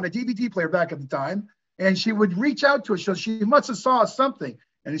Explorer on a DVD player back at the time, and she would reach out to it. So she must have saw something.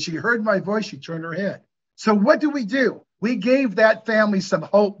 And as she heard my voice, she turned her head. So what do? We gave that family some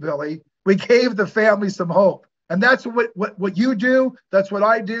hope, Billy. We gave the family some hope. And that's what you do, that's what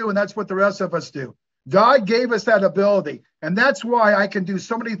I do, and that's what the rest of us do. God gave us that ability. And that's why I can do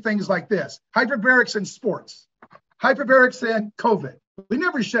so many things like this. Hyperbarics in sports. Hyperbarics in COVID. We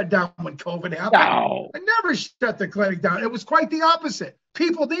never shut down when COVID happened. No. I never shut the clinic down. It was quite the opposite.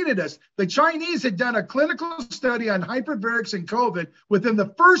 People needed us. The Chinese had done a clinical study on hyperbarics and COVID within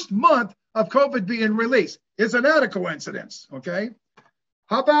the first month of COVID being released. Isn't that a coincidence? Okay.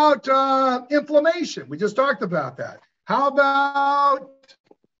 How about inflammation? We just talked about that. How about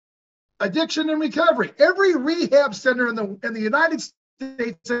addiction and recovery? Every rehab center in the United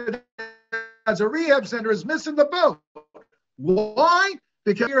States that has a rehab center is missing the boat. Why?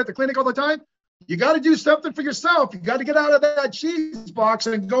 Because you're at the clinic all the time. You got to do something for yourself. You got to get out of that cheese box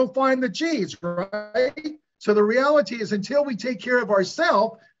and go find the cheese, right? So the reality is, until we take care of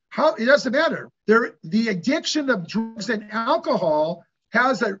ourselves, it doesn't matter. The addiction of drugs and alcohol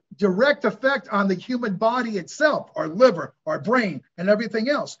has a direct effect on the human body itself, our liver, our brain, and everything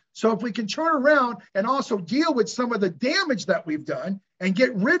else. So if we can turn around and also deal with some of the damage that we've done and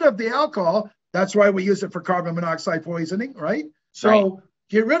get rid of the alcohol, that's why we use it for carbon monoxide poisoning, right? So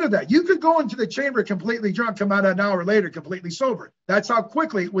get rid of that. You could go into the chamber completely drunk, come out an hour later completely sober. That's how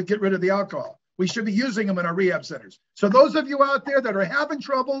quickly it would get rid of the alcohol. We should be using them in our rehab centers. So those of you out there that are having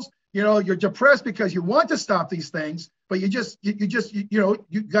troubles, you're depressed because you want to stop these things, but you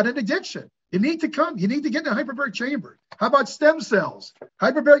got an addiction. You need to come. You need to get in a hyperbaric chamber. How about stem cells?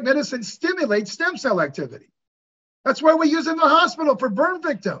 Hyperbaric medicine stimulates stem cell activity. That's why we use it in the hospital for burn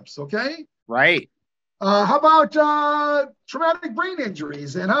victims, okay? Right. How about traumatic brain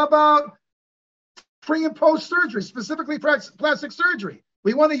injuries? And how about pre and post surgery, specifically plastic surgery?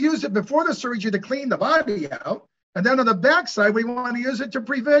 We want to use it before the surgery to clean the body out. And then on the backside, we want to use it to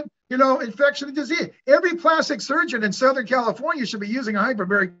prevent, infection and disease. Every plastic surgeon in Southern California should be using a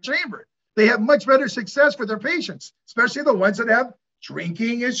hyperbaric chamber. They have much better success for their patients, especially the ones that have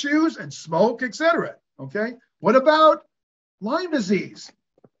drinking issues and smoke, etc. Okay. What about Lyme disease?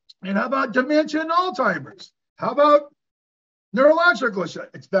 And how about dementia and Alzheimer's? How about neurological issues?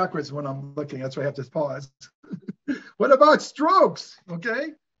 It's backwards when I'm looking. That's why I have to pause. What about strokes?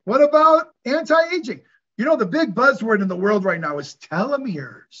 Okay. What about anti-aging? The big buzzword in the world right now is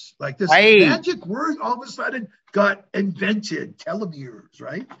telomeres. Like this magic word all of a sudden got invented, telomeres,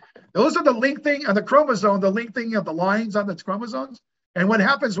 right? Those are the link thing on the chromosome, the link thing of the lines on the chromosomes. And what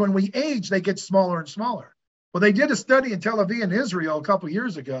happens when we age, they get smaller and smaller. Well, they did a study in Tel Aviv in Israel a couple of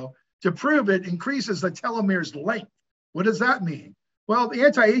years ago to prove it increases the telomeres length. What does that mean? Well, the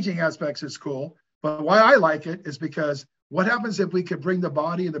anti-aging aspects is cool, but why I like it is because what happens if we could bring the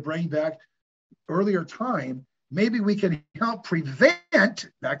body and the brain back earlier time? Maybe we can help prevent,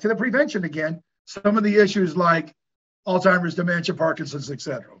 back to the prevention again, some of the issues like Alzheimer's, dementia, Parkinson's,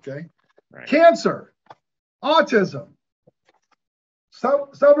 etc. Okay, right. Cancer, autism,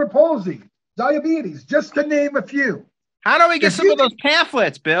 cerebral palsy, diabetes, just to name a few. How do we get some of those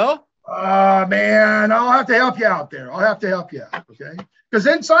pamphlets, Bill? Man, I'll have to help you out there. Okay? Because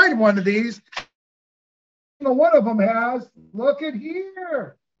inside one of these, one of them has, look at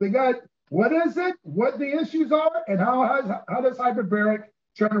here. We got, what is it, what the issues are, and how does hyperbaric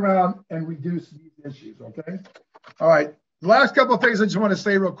turn around and reduce these issues, okay? All right, the last couple of things I just want to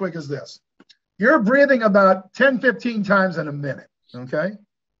say real quick is this. You're breathing about 10, 15 times in a minute, okay?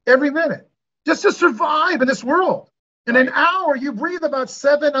 Every minute, just to survive in this world. In an hour, you breathe about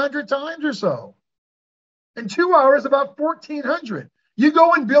 700 times or so. In 2 hours, about 1,400. You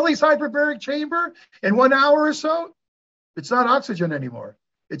go in Billy's hyperbaric chamber in 1 hour or so, it's not oxygen anymore.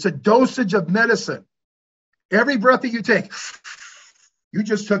 It's a dosage of medicine. Every breath that you take, you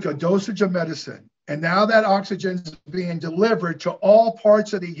just took a dosage of medicine. And now that oxygen is being delivered to all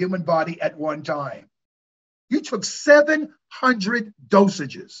parts of the human body at one time. You took 700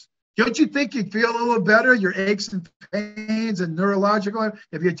 dosages. Don't you think you'd feel a little better, your aches and pains and neurological,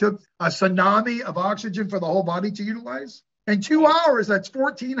 if you took a tsunami of oxygen for the whole body to utilize? In 2 hours, that's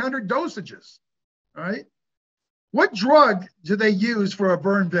 1,400 dosages, all right? What drug do they use for a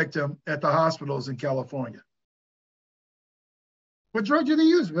burn victim at the hospitals in California? What drug do they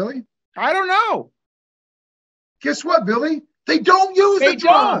use, Billy? I don't know. Guess what, Billy? They don't use the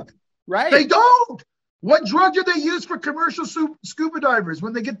drug. Right. They don't. What drug do they use for commercial scuba divers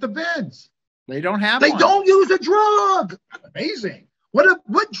when they get the bends? They don't have They one. don't use a drug. Amazing.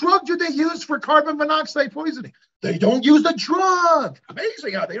 What drug do they use for carbon monoxide poisoning? They don't use the drug.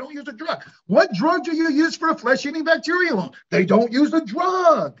 Amazing how they don't use the drug. What drug do you use for a flesh-eating bacterial wound? They don't use the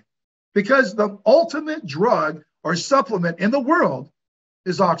drug. Because the ultimate drug or supplement in the world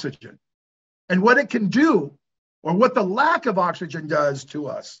is oxygen. and what it can do, or what the lack of oxygen does to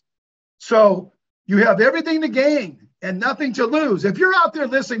us. So you have everything to gain and nothing to lose. If you're out there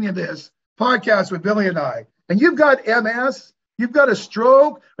listening to this podcast with Billy and I, and you've got MS, you've got a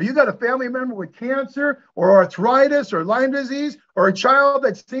stroke, or you've got a family member with cancer or arthritis or Lyme disease, or a child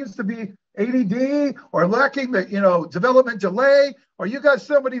that seems to be ADD or lacking the, development delay, or you got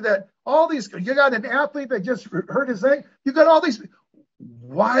somebody that you got an athlete that just hurt his leg, you got all these.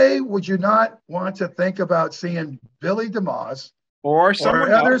 Why would you not want to think about seeing Billy DeMoss or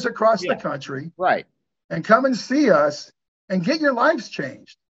others across the country, right, and come and see us and get your lives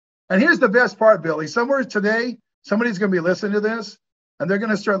changed? And here's the best part, Billy. Somewhere today, somebody's going to be listening to this, and they're going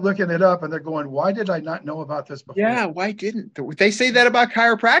to start looking it up, and they're going, why did I not know about this before? Yeah, why didn't they say that about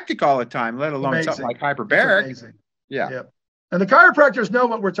chiropractic all the time, let alone something like hyperbaric? Amazing. Yeah. And the chiropractors know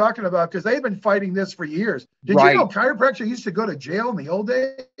what we're talking about because they've been fighting this for years. Did you know chiropractors used to go to jail in the old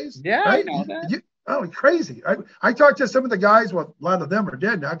days? Yeah, right? I know that. Crazy. I talked to some of the guys, well, a lot of them are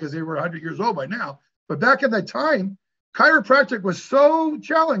dead now because they were 100 years old by now. But back in that time, chiropractic was so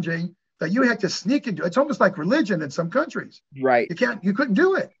challenging that you had to sneak into it. It's almost like religion in some countries. Right. You couldn't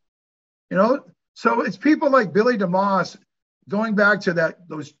do it. So it's people like Billy DeMoss going back to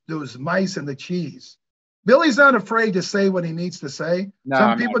those mice and the cheese. Billy's not afraid to say what he needs to say. No,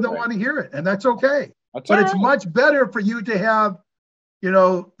 some people don't want to hear it, and that's okay. But it's much better for you to have,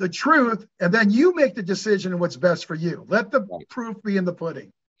 the truth, and then you make the decision on what's best for you. Let the proof be in the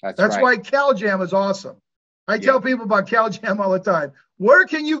pudding. That's why CalJam is awesome. I tell people about CalJam all the time. Where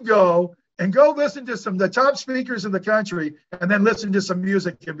can you go and go listen to some of the top speakers in the country and then listen to some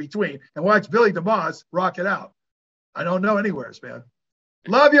music in between and watch Billy DeMoss rock it out? I don't know anywhere, man.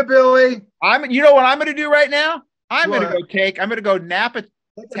 Love you, Billy. You know what I'm going to do right now? I'm going to go nap in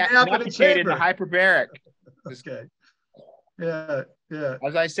the hyperbaric. Okay. Yeah.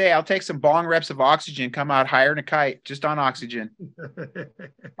 As I say, I'll take some bong reps of oxygen, come out higher than a kite, just on oxygen. All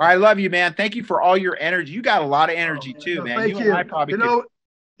right, I love you, man. Thank you for all your energy. You got a lot of energy too, man. Thank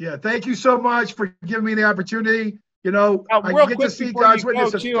you. Thank you so much for giving me the opportunity. I get to see God's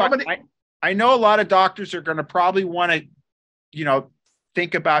witnesses. I know a lot of doctors are going to probably want to,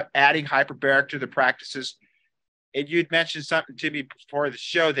 think about adding hyperbaric to the practices. And you'd mentioned something to me before the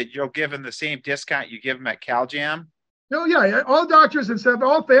show that you'll give them the same discount you give them at CalJam. No, yeah, all doctors and stuff,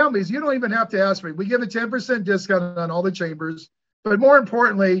 all families, you don't even have to ask me. We give a 10% discount on all the chambers. But more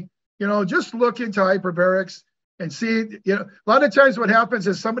importantly, just look into hyperbarics and see, a lot of times what happens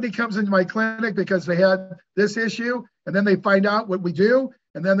is somebody comes into my clinic because they had this issue, and then they find out what we do,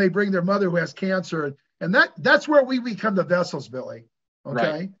 and then they bring their mother who has cancer. And that's where we become the vessels, Billy.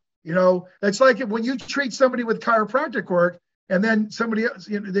 Okay. Right. It's like when you treat somebody with chiropractic work and then somebody else,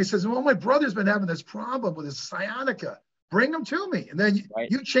 they says, well, my brother's been having this problem with his sciatica. Bring him to me. And then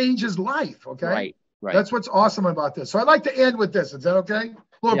you change his life. Okay. Right. That's what's awesome about this. So I'd like to end with this. Is that okay?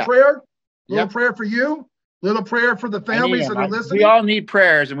 Prayer, prayer for you, little prayer for the families that are listening. We all need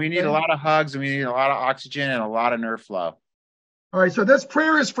prayers, and we need a lot of hugs, and we need a lot of oxygen and a lot of nerve flow. All right. So this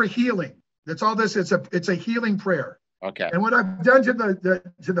prayer is for healing. That's all this. It's a healing prayer. Okay. And what I've done to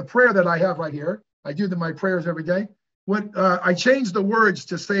the prayer that I have right here, I do my prayers every day. I changed the words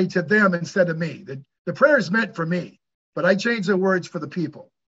to say to them instead of me. The prayer is meant for me, but I changed the words for the people.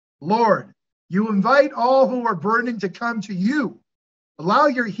 Lord, you invite all who are burdened to come to you. Allow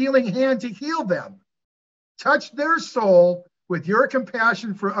your healing hand to heal them. Touch their soul with your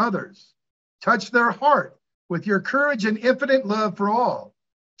compassion for others. Touch their heart with your courage and infinite love for all.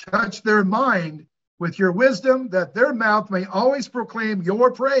 Touch their mind with your wisdom, that their mouth may always proclaim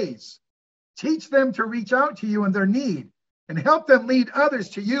your praise. Teach them to reach out to you in their need and help them lead others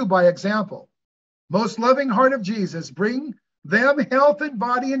to you by example. Most loving heart of Jesus, bring them health in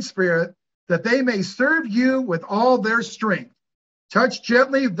body and spirit, that they may serve you with all their strength. Touch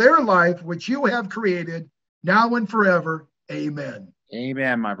gently their life, which you have created, now and forever. Amen.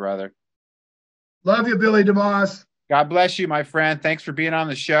 Amen, my brother. Love you, Billy DeMoss. God bless you, my friend. Thanks for being on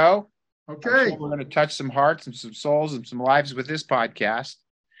the show. Okay. Sure we're going to touch some hearts and some souls and some lives with this podcast.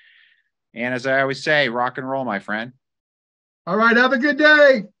 And as I always say, rock and roll, my friend. All right. Have a good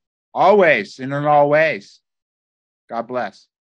day. Always and in all ways. God bless.